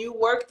 you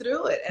work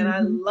through it, and I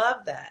Mm-hmm.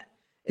 love that.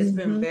 It's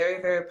been Mm-hmm.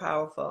 very, very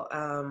powerful.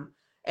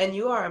 And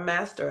you are a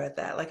master at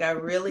that. Like, I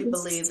really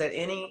believe that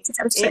any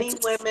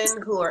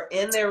women who are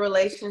in their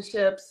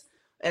relationships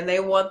and they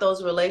want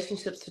those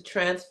relationships to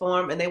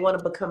transform and they want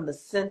to become the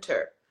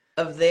center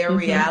of their Mm-hmm.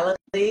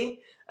 reality,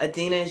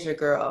 Adina is your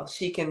girl.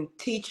 She can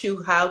teach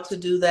you how to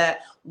do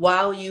that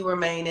while you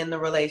remain in the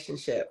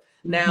relationship.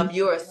 Now, Mm-hmm. if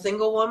you're a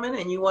single woman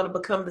and you want to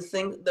become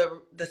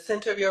the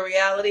center of your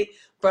reality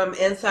from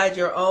inside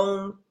your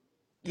own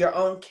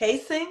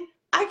casing,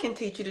 I can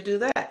teach you to do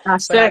that. I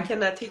But I say.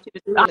 cannot teach you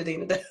to do what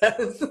Adina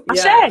does. I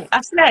Yes. say,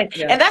 I say.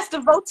 Yes. And that's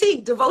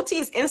devotee. Devotee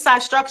is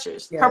inside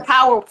structures. Her Yes.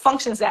 power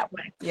functions that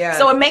way. So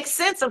Yes. it makes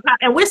sense of how,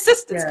 and we're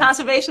sisters. Yes.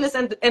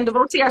 Conservationists and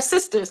devotee are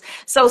sisters.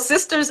 So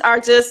sisters are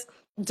just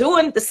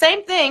doing the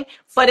same thing,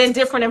 but in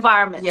different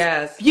environments.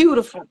 Yes.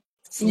 Beautiful.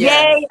 Yay,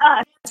 Yes.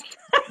 us.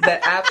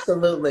 That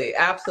absolutely,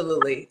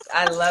 absolutely.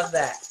 I love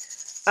that.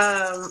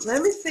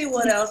 Let me see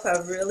what else I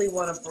really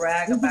want to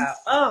brag Mhm. about.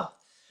 Oh,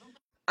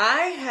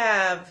 I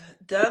have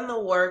done the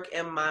work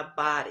in my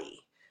body,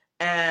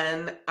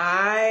 and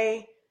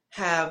I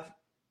have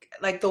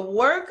like the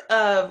work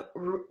of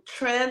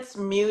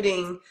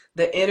transmuting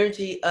the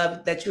energy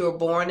of that you were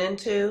born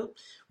into,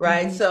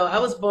 right? Mm-hmm. So I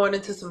was born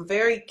into some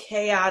very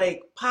chaotic,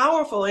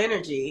 powerful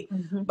energy,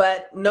 Mm-hmm.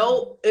 but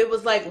no, it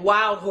was like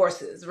wild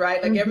horses,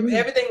 right? Like Mm-hmm.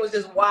 everything was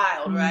just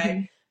wild,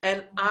 right? Mm-hmm.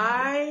 And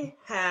I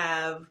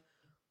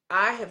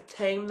have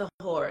tamed the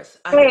horse.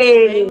 I have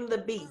Hey, tamed the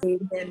beast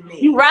in you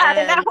me,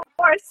 riding that and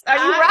horse? Are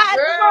you I,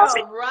 riding the horse?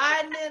 girl,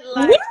 riding it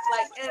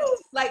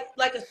Woo!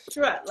 like a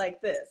strut,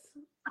 like this.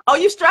 Oh,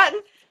 you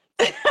strutting?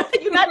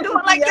 You're not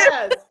doing like this?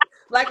 Yes,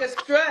 like a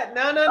strut.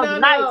 No, no, Oh, no,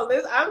 nice,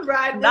 no. I'm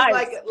riding this nice,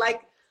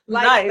 like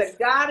nice. the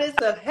goddess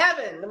of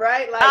heaven,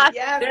 right? Like, I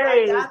yes, I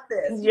say, got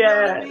this. You know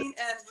what I yes. mean?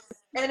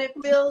 And it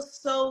feels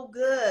so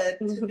good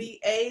to Mm-hmm.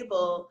 be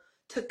able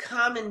to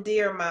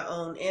commandeer my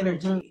own Mm-hmm.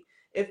 energy.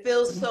 It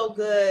feels so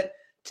good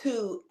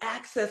to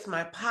access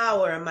my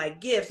power and my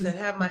gifts and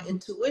have my Mm-hmm.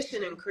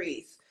 intuition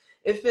increase.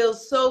 It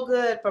feels so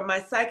good for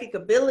my psychic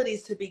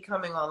abilities to be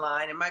coming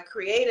online and my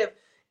creative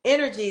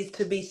energies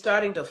to be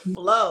starting to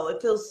flow.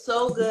 It feels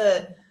so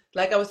good,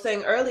 like I was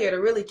saying earlier,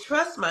 to really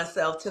trust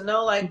myself, to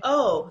know like,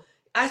 oh,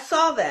 I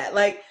saw that.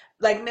 Like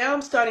now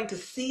I'm starting to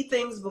see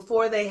things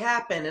before they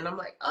happen, and I'm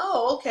like,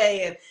 oh,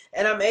 okay,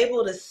 and I'm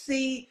able to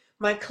see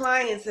my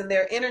clients and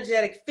their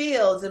energetic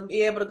fields and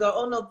be able to go,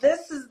 oh no,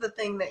 this is the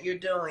thing that you're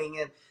doing,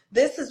 and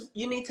this is,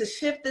 you need to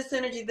shift this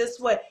energy this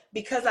way,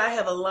 because I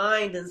have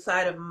aligned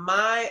inside of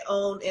my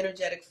own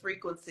energetic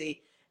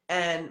frequency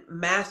and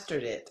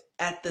mastered it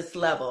at this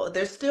level.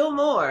 There's still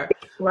more,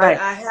 but Right.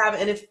 I have,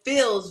 and it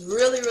feels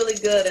really, really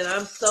good. And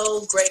I'm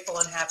so grateful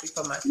and happy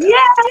for myself.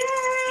 Yes.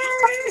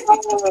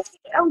 Yay!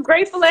 I'm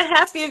grateful and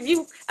happy of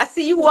you. I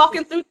see you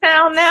walking through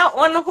town now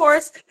on the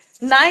horse,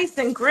 nice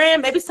and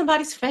grand. Maybe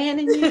somebody's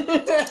fanning you.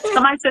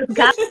 Somebody says,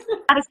 "God,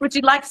 would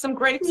you like some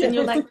grapes?" And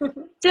you're like,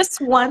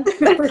 "Just one."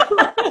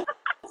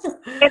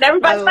 And I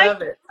everybody's like,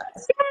 love it.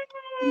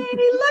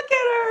 "Yay! Look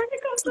at her! Here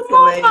comes the It's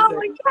moon mama!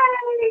 amazing.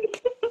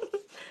 Yay!"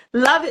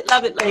 Love it,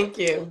 love it, love it. Thank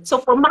you. So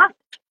for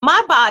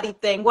my body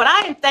thing, what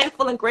I am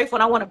thankful and grateful,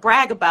 and I want to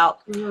brag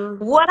about, Hmm.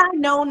 what I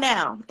know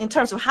now in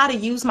terms of how to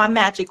use my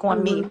magic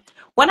on me. Hmm.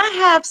 When I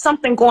have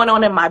something going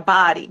on in my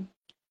body,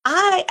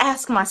 I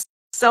ask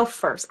myself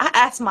first. I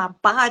ask my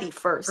body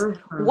first,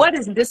 Hmm. what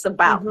is this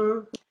about? Hmm.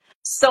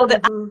 So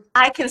that Hmm.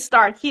 I can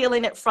start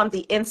healing it from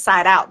the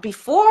inside out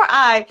before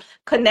I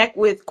connect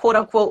with quote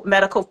unquote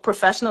medical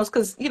professionals,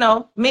 because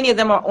many of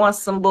them are on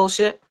some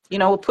bullshit.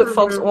 We'll put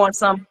folks Hmm. on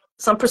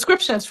some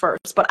prescriptions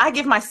first, but I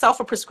give myself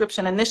a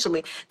prescription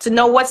initially to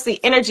know what's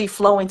the energy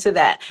flowing to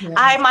that.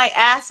 I Yes. might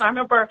ask. I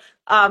remember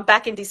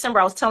back in December,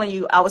 I was telling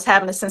you I was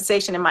having a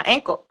sensation in my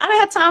ankle. I didn't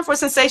have time for a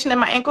sensation in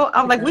my ankle.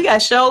 I'm like, we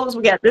got shows,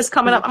 we got this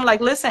coming up. I'm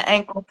like, listen,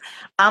 ankle,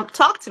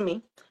 talk to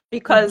me,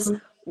 because Hmm.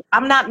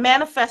 I'm not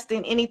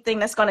manifesting anything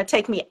that's going to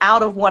take me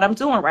out of what I'm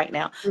doing right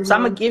now. So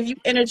I'm going Hmm. to give you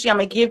energy. I'm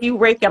going to give you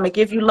Reiki. I'm going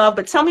to give you love.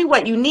 But tell me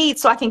what you need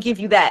so I can give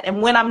you that.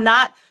 And when I'm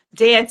not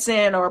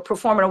dancing or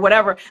performing or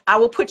whatever, I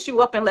will put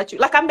you up and let you,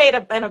 like I made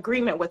an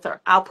agreement with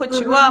her. I'll put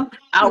you Hmm. up.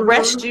 I'll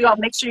rest Hmm. you. I'll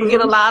make sure you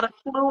get a Hmm. lot of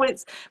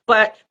fluids.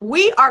 But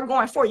we are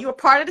going forward. You're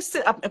part of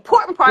an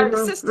important part of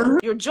the system. Hmm.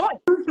 Your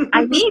joint.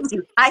 I need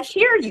you. I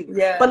hear you.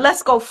 But Yes.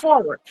 let's go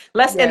forward.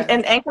 And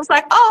Yes. Ankle's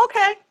like, oh,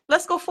 okay.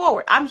 Let's go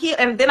forward. I'm here.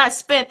 And then I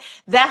spent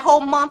that whole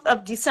month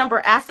of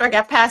December after I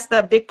got past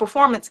the big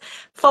performance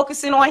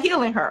focusing on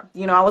healing her.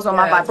 I was on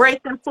my Yes.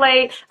 vibration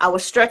plate. I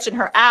was stretching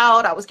her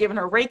out. I was giving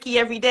her Reiki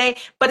every day.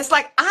 But it's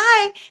like,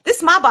 this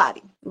is my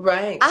body.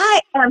 Right. I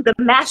am the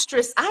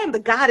mastress. I am the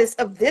goddess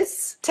of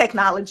this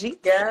technology.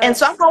 And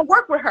so I'm Yes. going to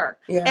work with her.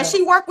 And she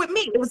Yes. worked with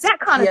me. It was that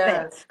kind of thing.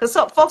 Yes. Because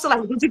so folks are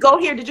like, did you go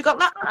here? Did you go?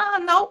 No,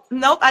 nope,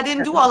 nope. I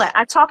didn't do all that.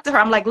 I talked to her.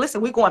 I'm like,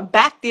 listen, we're going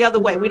back the other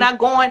way. We're Hmm. not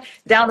going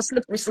down the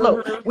slippery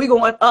slope. Hmm. We're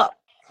going up.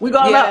 We're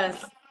going up.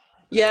 Yes.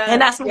 And Yes.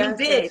 that's what we Yes.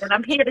 did. Yes. And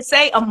I'm here to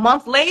say a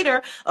month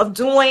later of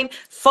doing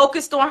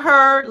focused on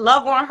her,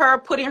 love on her,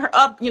 putting her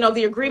up,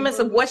 the agreements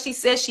of Hmm. what she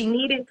said she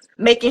needed,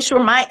 making sure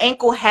my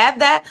ankle had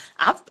that.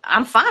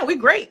 I'm fine. We're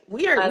great. I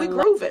We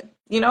grooving.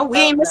 We love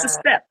ain't missing a that.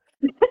 step.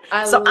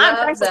 I So I'm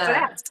love thankful for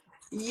that. that.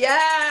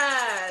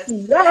 Yes.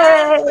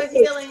 Yes, for Yay!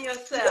 healing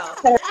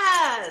yourself.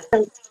 Yes.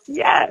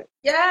 Yes.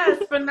 Yes,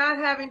 for not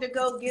having to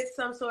go get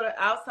some sort of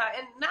outside,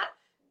 and not,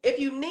 if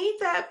you need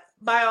that,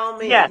 by all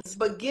means, Yes.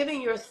 but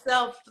giving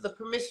yourself the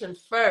permission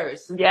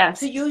first to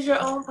Yes. use your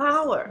own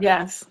power,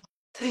 Yes.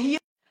 to use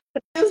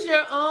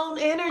your own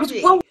When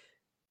energy.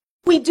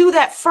 we do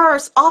that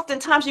first,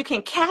 oftentimes you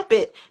can cap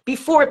it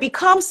before it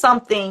becomes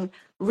something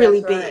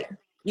really That's right. big.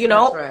 You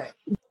That's know, right.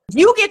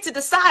 you get to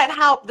decide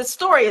how the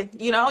story,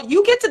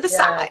 you get to Yes.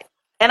 decide.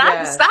 And I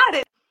Yes.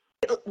 decided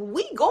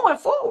we going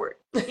forward.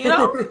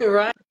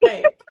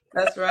 Right.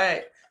 That's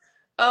right.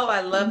 Oh,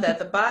 I love that.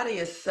 The body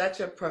is such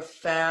a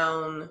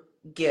profound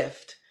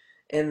gift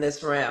in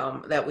this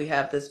realm that we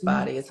have this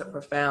body. It's a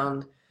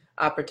profound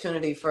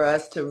opportunity for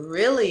us to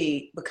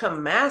really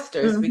become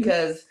masters, Mm-hmm.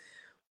 because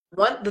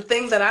the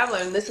thing that I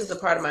learned, this is a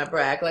part of my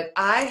brag, like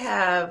I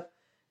have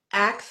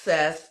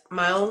access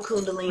my own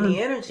Kundalini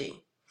Mm,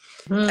 energy.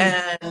 mm,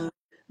 And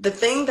the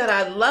thing that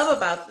I love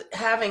about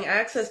having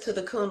access to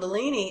the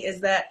Kundalini is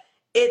that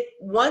it,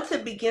 once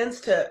it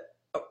begins to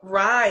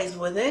rise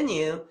within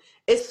you,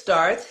 it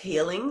starts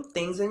healing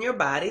things in your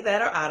body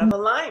that are out of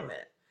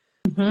alignment.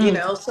 You mhm,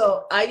 know,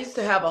 so I used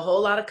to have a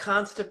whole lot of mhm,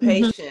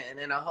 constipation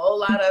and a whole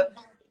lot of,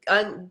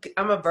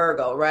 I'm a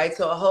Virgo, right?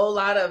 So a whole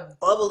lot of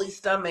bubbly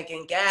stomach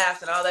and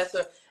gas and all that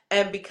stuff.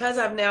 And because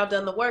I've now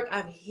done the work,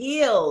 I've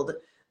healed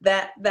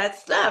that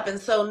stuff. And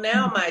so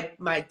now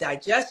my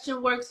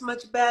digestion works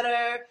much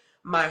better.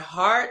 My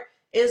heart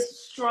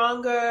is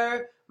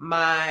stronger.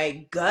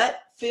 My gut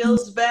mhm,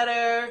 feels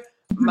better.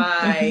 mhm,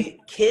 My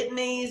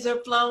kidneys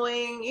are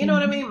flowing. You know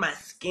what I mhm. mean? My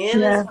skin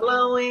is Yeah.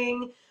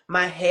 glowing.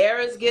 My hair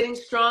is getting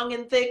strong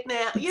and thick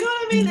now. You know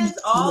what I mean? Mhm. It's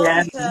all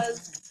Yeah.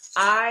 because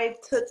I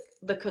took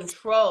the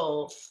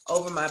control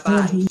over my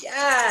body. Mhm.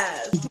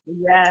 Yes.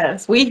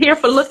 Yes, we here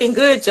for looking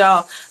good,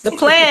 y'all. The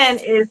plan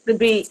is to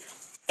be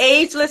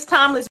ageless,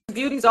 timeless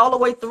beauties all the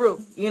way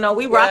through. You know,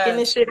 we rocking Yes.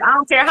 this shit. I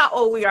don't care how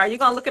old we are. You're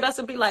gonna look at us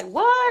and be like,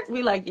 "What?"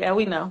 We like, "Yeah,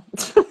 we know."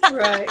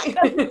 Right.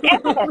 Yeah.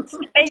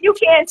 And you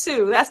can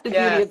too. That's the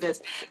beauty Yes. of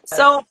this.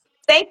 So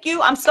thank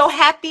you. I'm so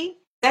happy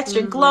that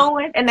you're Hmm.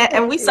 glowing, and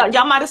Thank we saw, you.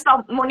 y'all might have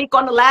saw Monique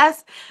on the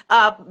last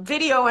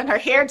video, and her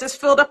hair just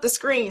filled up the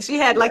screen. She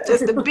had like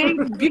just a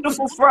big,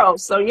 beautiful fro.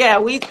 So yeah,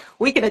 we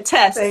can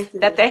attest Thank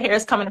that you. that hair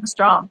is coming in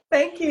strong.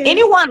 Thank you.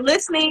 Anyone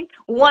listening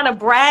want to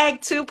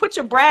brag too? Put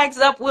your brags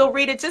up. We'll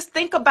read it. Just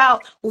think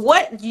about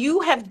what you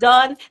have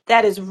done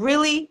that is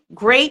really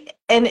great,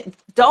 and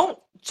don't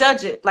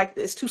judge it like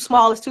it's too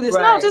small, it's too this. No,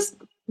 Right. just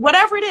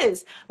whatever it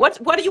is. What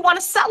do you want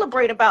to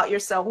celebrate about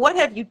yourself? What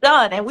have you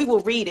done? And we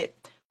will read it.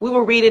 We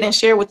will read it and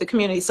share with the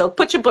community. So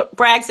put your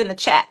brags in the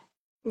chat.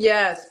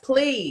 Yes,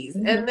 please.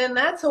 Mhm, And then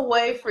that's a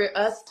way for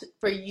us to,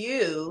 for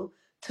you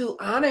to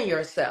honor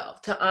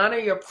yourself, to honor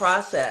your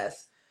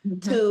process,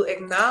 mhm, to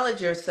acknowledge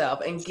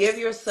yourself and give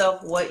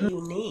yourself what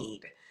you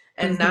need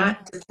and mhm.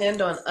 not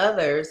depend on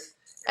others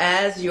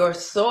as your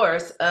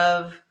source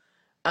of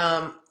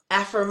Yeah.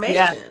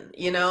 affirmation,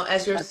 you know,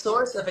 as your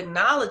source of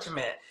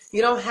acknowledgement.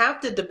 You don't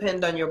have to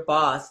depend on your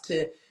boss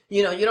to,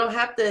 you know, you don't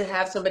have to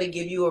have somebody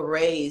give you a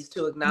raise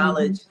to Mhm.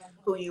 acknowledge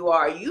who you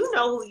are. You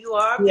know who you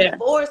are Yeah.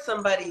 before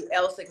somebody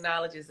else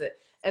acknowledges it.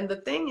 And the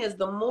thing is,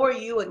 the more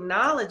you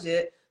acknowledge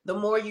it, the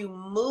more you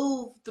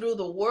move through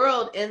the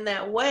world in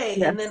that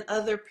way, and Yes. then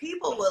other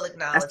people will That's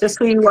acknowledge just it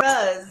who you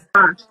because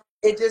are.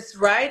 it just,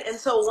 right? And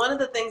so one of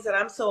the things that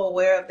I'm so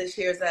aware of this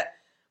year is that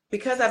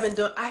because I've been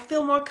doing, I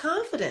feel more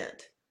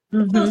confident.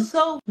 It feels Mhm.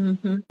 so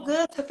Mhm.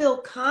 good to feel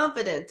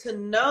confident, to Yeah.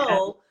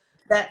 know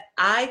that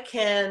I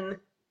can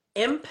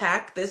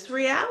impact this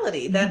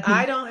reality, that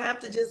I Mhm. don't have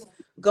to just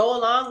go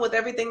along with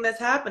everything that's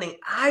happening.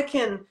 I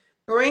can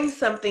bring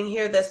something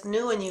here that's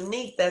new and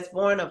unique, that's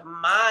born of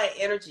my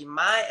energy,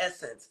 my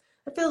essence.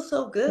 It feels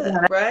so good,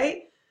 Yeah.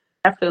 right?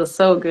 That feels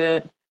so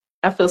good.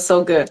 That feels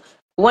so good.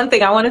 One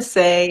thing I want to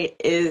say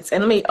is,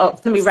 and let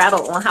me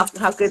rattle on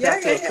how good Yeah,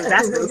 that feels, because yeah,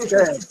 that feels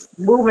yeah. good.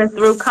 Moving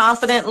through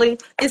confidently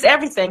is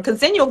everything, because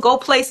then you'll go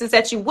places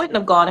that you wouldn't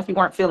have gone if you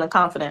weren't feeling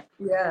confident.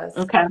 Yes.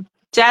 Okay.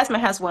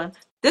 Jasmine has one.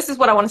 This is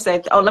what I want to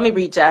say. Oh, let me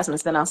read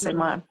Jasmine's, then I'll say Mhm.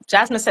 mine.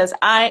 Jasmine says,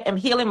 I am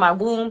healing my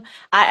womb.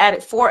 I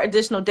added 4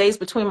 additional days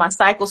between my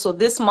cycles. So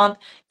this month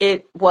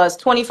it was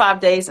 25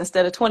 days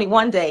instead of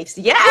 21 days.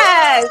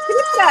 Yes. Heal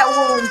that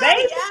womb, Yay!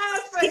 baby.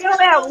 Yes, for Heal healing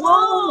that the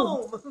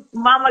womb. womb.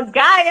 Mama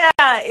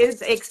Gaia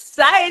is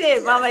excited.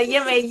 Yes. Mama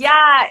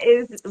Yemeya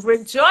is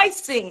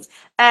rejoicing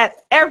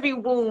at every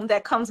womb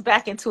that comes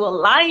back into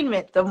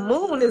alignment. The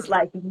moon is Mhm.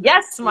 like,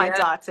 yes, my Yes,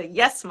 daughter.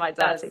 Yes, my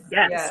daughter.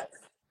 Yes. yes.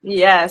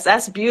 Yes,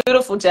 that's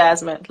beautiful,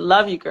 Jasmine.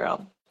 Love you,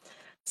 girl.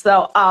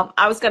 So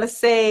I was going to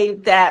say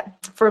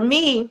that for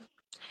me,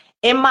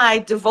 in my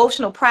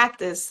devotional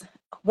practice,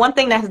 one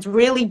thing that has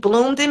really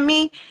bloomed in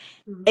me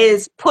Mhm.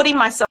 is putting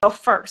myself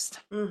first.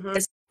 Mhm.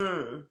 It's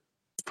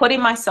putting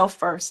myself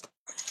first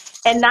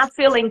and not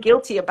feeling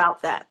guilty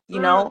about that. You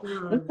know,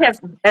 we Mhm. have,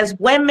 as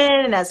women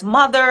and as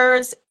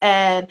mothers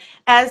and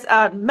as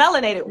a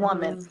melanated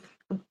woman,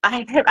 Mhm.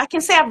 I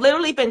can say I've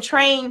literally been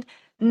trained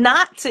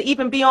not to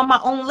even be on my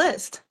own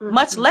list,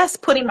 much Mhm. less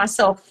putting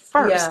myself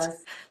first.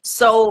 Yes.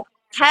 So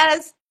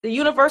has the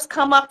universe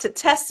come up to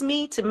test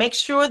me to make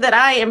sure that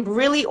I am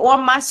really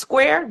on my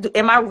square?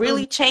 Am I Mhm.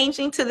 really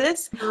changing to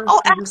this?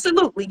 Oh, Mhm.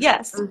 absolutely,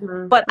 yes.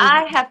 Mhm. But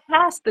I Mhm. have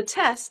passed the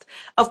test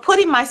of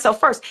putting myself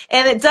first.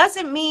 And it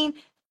doesn't mean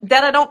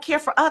that I don't care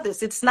for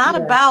others. It's not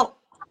Yes. about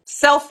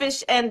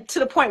selfish and to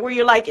the point where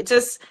you're like, it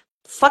just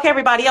fuck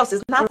everybody else.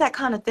 It's not that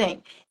kind of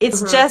thing.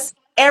 It's Mhm. just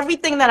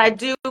everything that I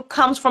do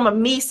comes from a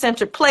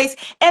me-centered place.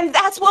 And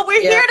that's what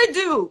we're Yes. here to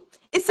do.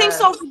 It seems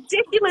so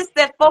ridiculous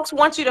that folks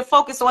want you to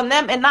focus on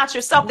them and not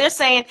yourself. They're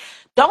saying,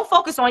 don't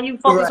focus on you,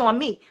 focus Right. on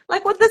me.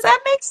 Like, what does that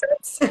make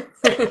sense?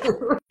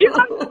 You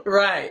know,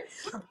 Right.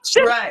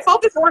 shouldn't Right.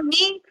 focus on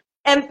me.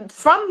 and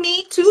from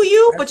me to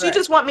you, That's but you right.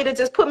 just want me to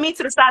just put me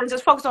to the side and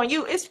just focus on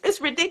you. It's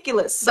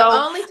ridiculous. The So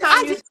only time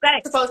I you're just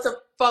say supposed to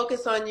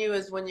focus on you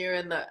is when you're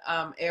in the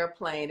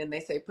airplane and they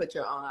say put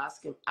your own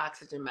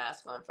oxygen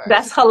mask on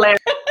that's first.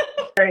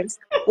 hilarious.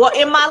 Well,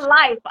 in my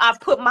life, I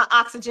put my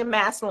oxygen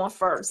mask on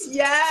first.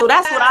 Yes. So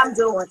that's what I'm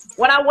doing.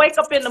 When I wake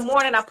up in the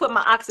morning, I put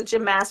my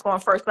oxygen mask on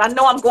first. But I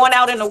know I'm going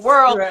out in the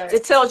world Right.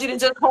 that tells you to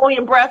just hold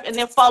your breath and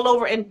then fall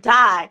over and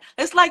die.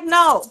 It's like,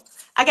 no,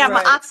 I got my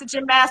Right.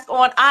 oxygen mask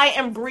on. I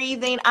am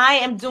breathing. I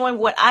am doing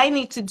what I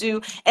need to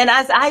do. And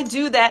as I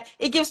do that,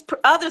 it gives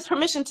others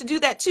permission to do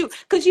that too.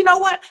 Because you know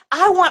what?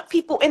 I want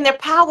people in their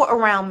power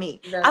around me.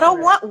 I That's don't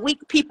right. want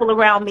weak people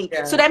around me.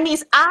 So Yeah. that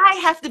means I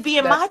have to be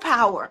in That's my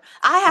power.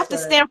 I have to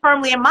right. stand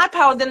firmly in my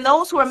power. Then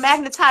those who are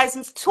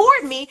magnetizing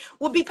toward me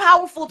will be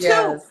powerful too.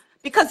 Yes.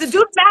 Because to do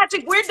the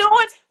magic we're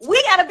doing,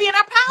 we got to be in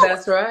our power.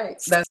 That's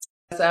right. That's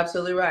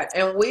absolutely right.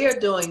 And we are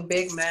doing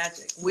big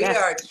magic. We Yes,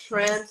 are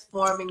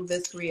transforming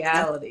this yes,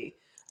 reality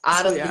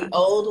out we of are. the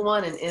old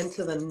one and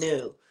into the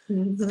new.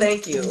 Mhm.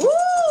 Thank you. Woo!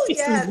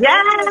 Yes. Thank you,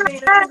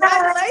 Yes. Adina.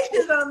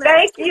 Congratulations on that.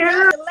 Thank you.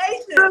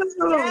 Congratulations.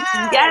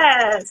 Yes.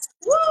 Yes.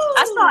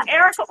 I saw Woo!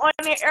 Erica on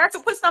there. Erica,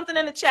 put something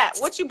in the chat.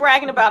 What you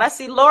bragging about? I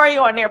see Lori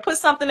on there. Put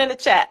something in the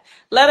chat.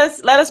 Let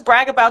us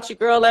brag about you,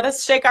 girl. Let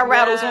us shake our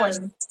rattles on Yes.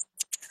 you.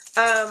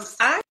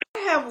 I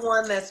have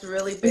one that's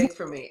really big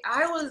for me.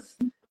 I was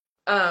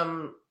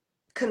um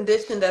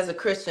conditioned as a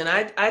Christian.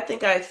 I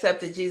think I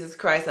accepted Jesus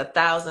Christ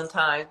 1,000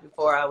 times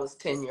before I was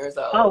 10 years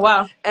Oh old.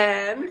 wow.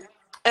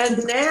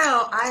 And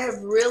now I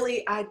have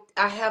really I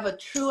have a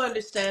true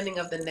understanding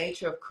of the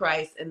nature of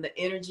Christ and the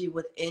energy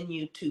within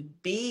you to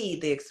be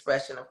the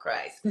expression of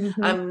Christ.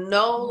 Mm-hmm. I'm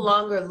no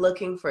longer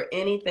looking for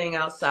anything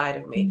outside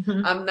of me.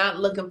 Mm-hmm. I'm not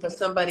looking for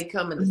somebody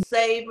coming to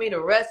save me,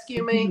 to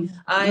rescue me.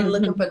 I ain't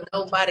looking Mm-hmm. for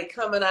nobody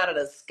coming out of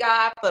the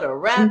sky for the Mm-hmm.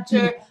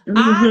 rapture. I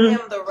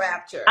Mm-hmm. am the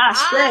rapture. I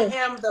I say.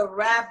 am the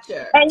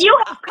rapture. And you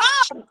have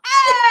come.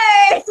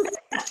 Hey!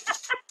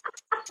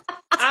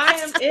 I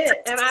am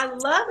it. And I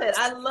love it.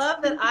 I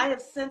love that I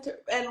have centered.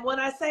 And when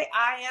I say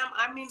I am,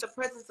 I mean the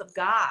presence of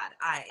God.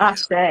 I I am.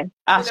 say.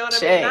 I You know what I mean?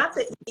 say. Not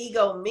the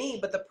ego me,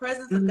 but the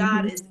presence of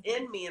God Mm-hmm. is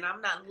in me. And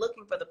I'm not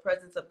looking for the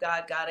presence of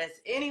God. God is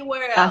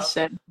anywhere I else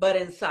say. but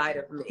inside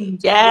of me.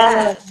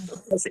 Yes.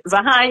 Yes.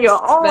 Behind your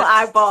own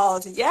That,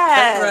 eyeballs. that's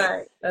Yes.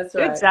 right. That's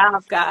Good right.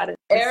 job, Goddess.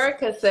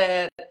 Erica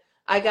said,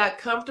 I got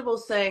comfortable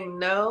saying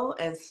no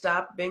and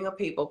stopped being a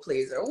people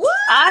pleaser. Woo!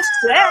 I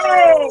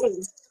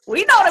say.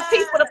 We know the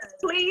people to Yes.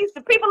 please,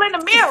 the people in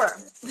the mirror.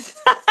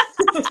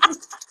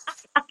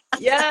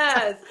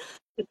 Yes.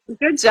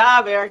 Good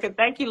job, Erica.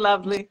 Thank you,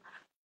 lovely.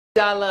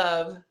 I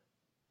love.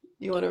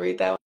 You want to read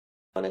that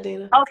one,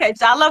 Adina? Okay,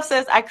 Jalove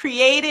says, I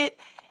created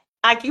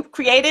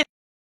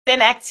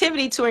an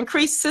activity to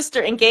increase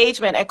sister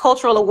engagement and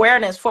cultural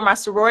awareness for my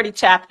sorority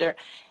chapter,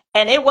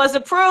 and it was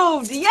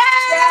approved. Yay!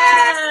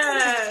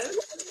 Yes.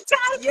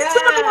 God,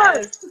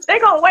 Yes. they're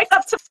gonna wake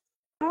up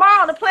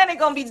tomorrow. The planet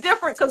gonna be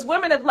different because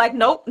women is like,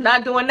 nope,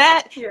 not doing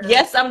that. Yes.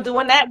 Yes, I'm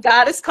doing that.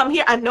 Goddess, come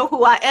here. I know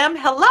who I am.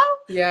 Hello.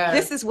 Yes.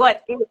 This is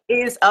what it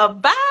is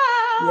about.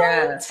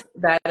 Yes.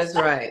 That is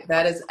right.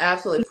 That is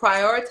absolutely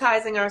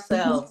prioritizing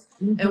ourselves.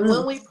 And Mm-hmm.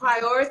 when we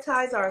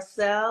prioritize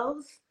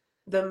ourselves,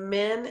 the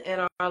men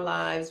in our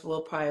lives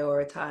will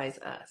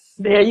prioritize us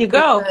There you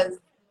go. because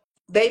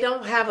they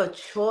don't have a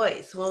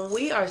choice. When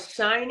we are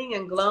shining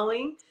and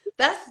glowing,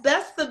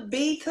 that's the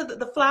bee to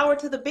the flower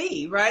to the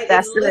bee, right? It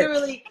That's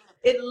it.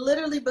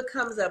 literally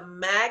becomes a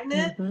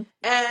magnet,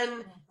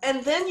 Mm-hmm.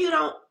 and then you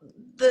don't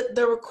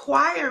the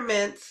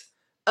requirements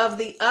of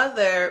the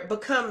other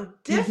become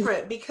Mm-hmm.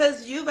 different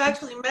because you've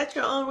actually met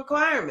your own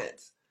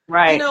requirements. You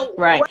Right, know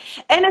right.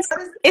 And it's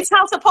what is it's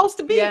how it's supposed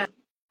to yes, be.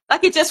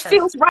 Like it just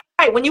feels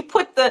right. When you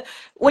put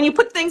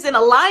things in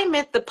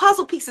alignment, the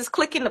puzzle pieces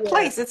click into yes,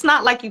 place. It's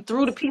not like you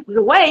threw the pieces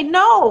away.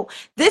 No,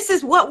 this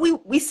is what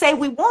we say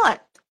we want.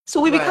 So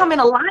we become right. in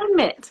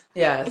alignment. It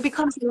Yes.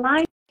 becomes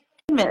alignment.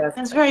 That's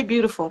It's right. very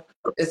beautiful.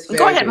 It's Go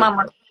very ahead, Mama.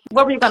 beautiful.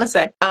 What were you gonna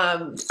say?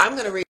 I'm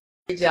going to read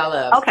y'all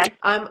loves. Okay.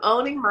 I'm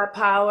owning my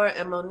power,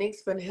 and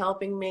Monique's been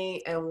helping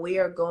me, and we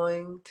are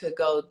going to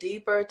go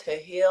deeper to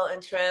heal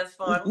and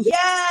transform.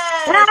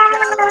 Yes,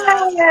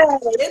 y'all love.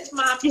 It's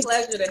my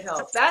pleasure to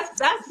help. That's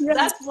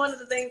one of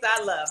the things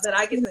I love that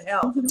I get to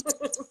help.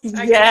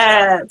 I get to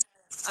help.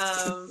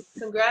 Yes.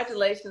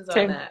 Congratulations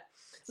on that.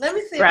 Let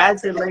me see if I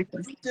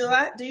Congratulations.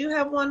 do you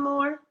have one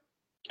more?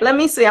 Let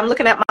me see. I'm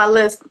looking at my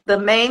list. The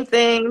main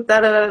thing,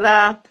 da da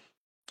da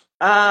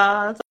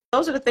da.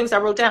 Those are the things I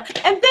wrote down.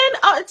 And then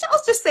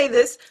let's just say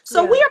this.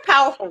 So Yeah. we are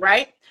powerful,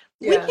 right?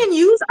 We Yeah. can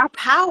use our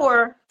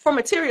power for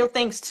material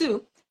things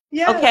too.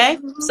 Yes. Okay.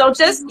 So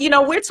just,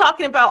 we're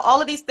talking about all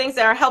of these things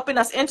that are helping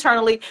us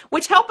internally,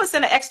 which help us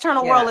in the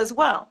external Yeah. world as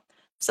well.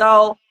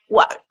 So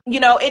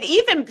it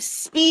even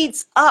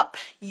speeds up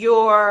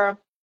your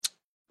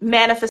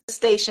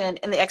manifestation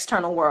in the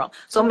external world.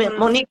 So Mm-hmm.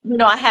 Monique,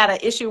 I had an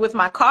issue with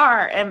my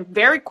car, and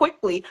very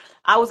quickly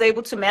I was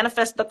able to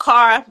manifest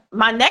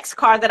my next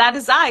car that I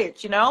desired,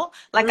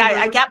 like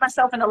I Mm-hmm. got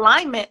myself in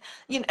alignment,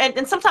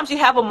 and sometimes you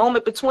have a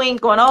moment between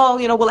going, oh,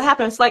 will it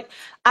happen? It's like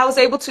I was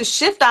able to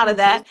shift out of Mm-hmm.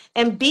 that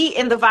and be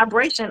in the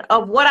vibration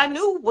of what I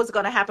knew was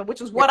going to happen,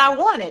 which was what I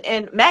wanted,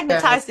 and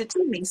magnetized Yes. it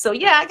to me. So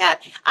yeah,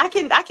 I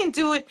can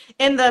do it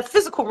in the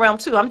physical realm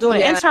too. I'm doing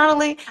it Yeah.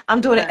 internally,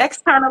 I'm doing it Yes.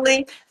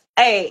 externally.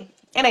 Hey,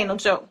 it ain't no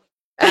joke.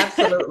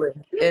 Absolutely.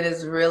 It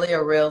is really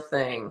a real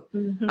thing.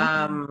 Hmm.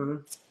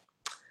 Um,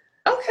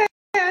 okay,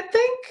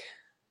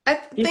 I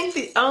think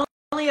the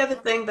only other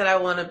thing that I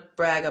want to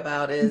brag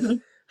about is Hmm.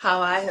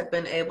 how I have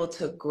been able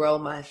to grow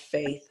my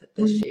faith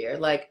this year.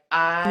 Like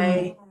Hmm.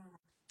 I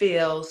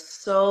feel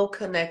so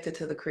connected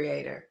to the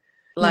creator.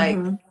 Like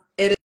Hmm.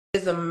 it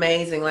is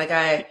amazing. Like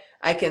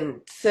I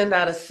can send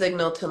out a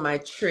signal to my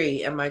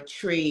tree and my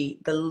tree,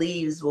 the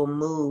leaves will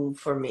move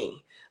for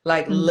me.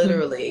 Like Hmm.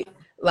 literally.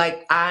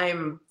 Like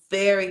I'm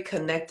very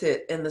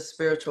connected in the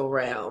spiritual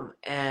realm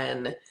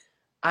and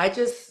I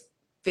just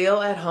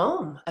feel at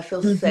home. I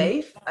feel Hmm.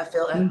 safe. I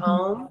feel at Hmm.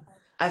 home.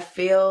 I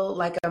feel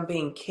like I'm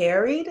being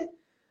carried.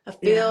 I Yeah,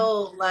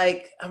 feel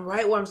like I'm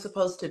right where I'm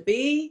supposed to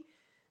be.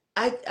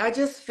 I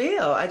just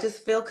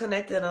feel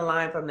connected and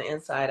aligned from the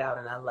inside out,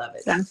 and I love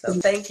it. that's So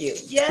thank you.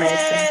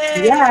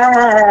 amazing.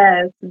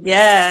 Yay!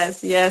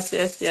 Yes.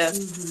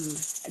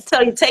 Hmm. I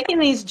tell you, taking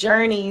these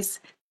journeys,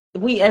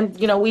 we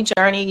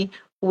journey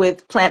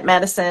with plant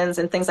medicines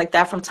and things like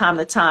that from time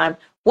to time.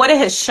 What it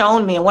has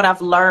shown me and what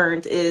I've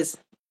learned is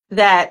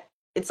that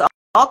it's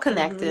all Hmm.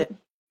 connected.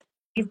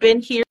 We've been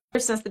here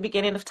since the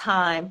beginning of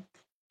time,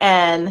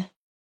 and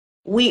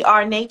we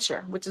are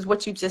nature, which is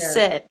what you just Yes.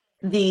 said.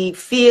 The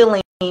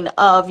feeling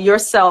of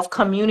yourself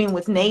communing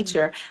with Hmm.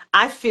 nature.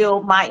 I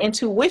feel my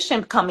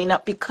intuition coming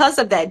up because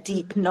of that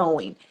deep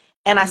knowing.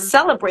 And I Hmm.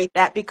 celebrate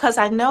that because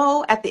I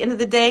know at the end of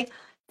the day,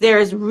 there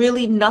is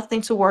really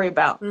nothing to worry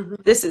about. Hmm.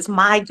 This is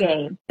my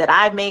game that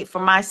I made for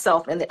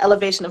myself and the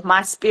elevation of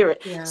my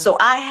spirit. So Yes.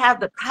 I have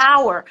the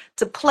power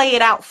to play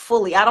it out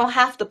fully. I don't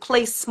have to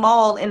play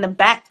small in the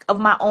back of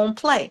my own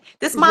play.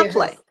 This is my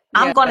play. Yes.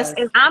 I'm going to, Yes.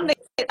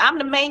 and I'm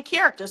the main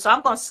character, so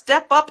I'm going to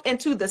step up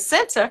into the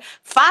center,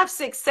 5,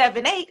 6,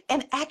 7, 8,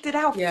 and act it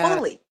out Yes.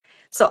 fully.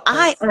 So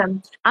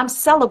I'm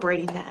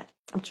celebrating that.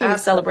 I'm truly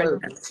celebrating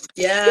that. Absolutely.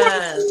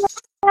 Yes.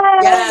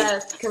 Yay!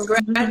 Yes.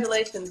 Mhm.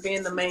 Congratulations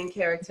being the main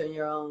character in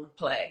your own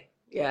play.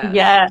 Yes.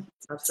 Yeah.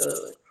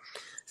 Absolutely.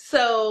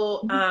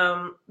 So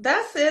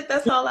that's it.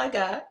 That's all I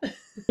got.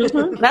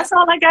 That's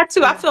all I got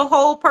too. I Yeah. feel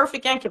whole,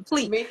 perfect, and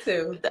complete. Me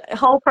too.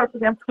 Whole,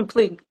 perfect, and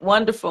complete.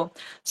 Wonderful.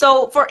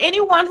 So, for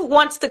anyone who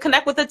wants to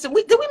connect with us, did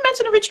we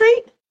mention a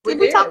retreat? We Did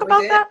we talk did. We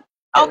about did. that?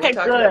 We Okay,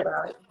 talked good.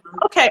 about it.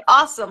 Okay,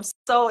 awesome.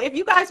 So if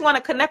you guys want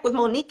to connect with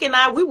Monique and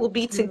I, we will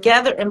be Mhm.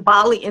 together in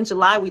Bali in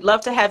July. We'd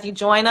love to have you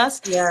join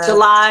us. Yes.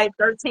 July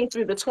 13th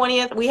through the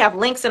 20th. We have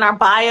links in our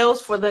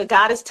bios for the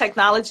Goddess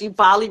Technology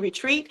Bali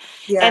retreat.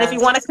 And if you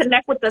want to Yes.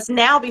 connect with us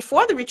now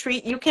before the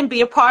retreat, you can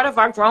be a part of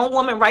our Grown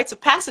Woman Rites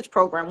of Passage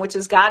program, which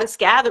is Goddess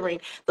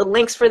Gathering. The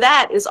links for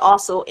that is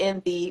also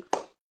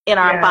in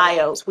our Yes.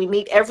 bios. We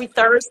meet every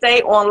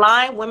Thursday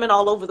online, women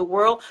all over the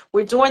world.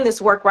 We're doing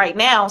this work right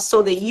now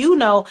so that you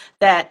know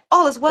that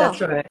all is That's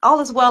well. right. All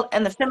is well,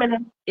 and the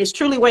feminine is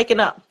truly waking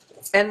up.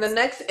 And the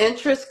next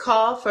interest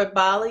call for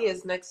Bali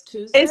is next It's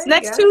Tuesday,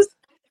 next yes?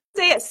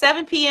 Tuesday at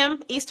 7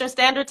 p.m. Eastern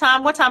Standard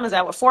Time. What time is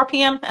that? What, 4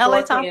 p.m.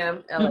 LA 4 time?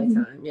 p.m. LA Mhm.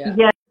 time. Yeah.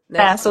 Yeah.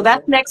 Yeah, Next so Tuesday.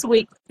 that's next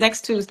week.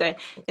 Next Tuesday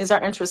is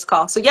our interest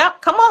call. So yeah,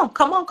 come on.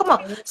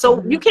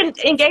 So you Mhm. can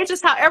engage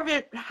us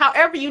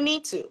however you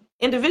need to.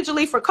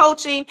 Individually for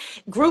coaching,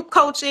 group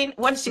coaching.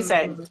 What did she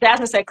say? Mhm.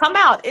 Jasmine said, "Come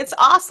out. It's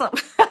awesome."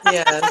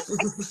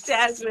 Yes.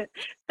 Jasmine,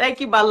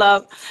 thank you, my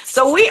love.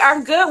 So we are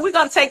good. We're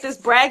gonna take this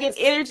bragging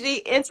energy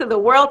into the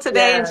world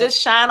today and Yes. just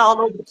shine all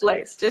over the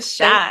place. Just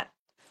Thank shine.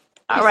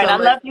 you All right. so I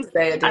much love you.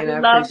 today, I Adina. I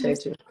love you,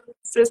 appreciate you.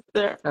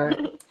 sister. All right.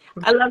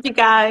 I love you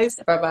guys.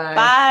 Bye bye.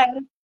 Bye.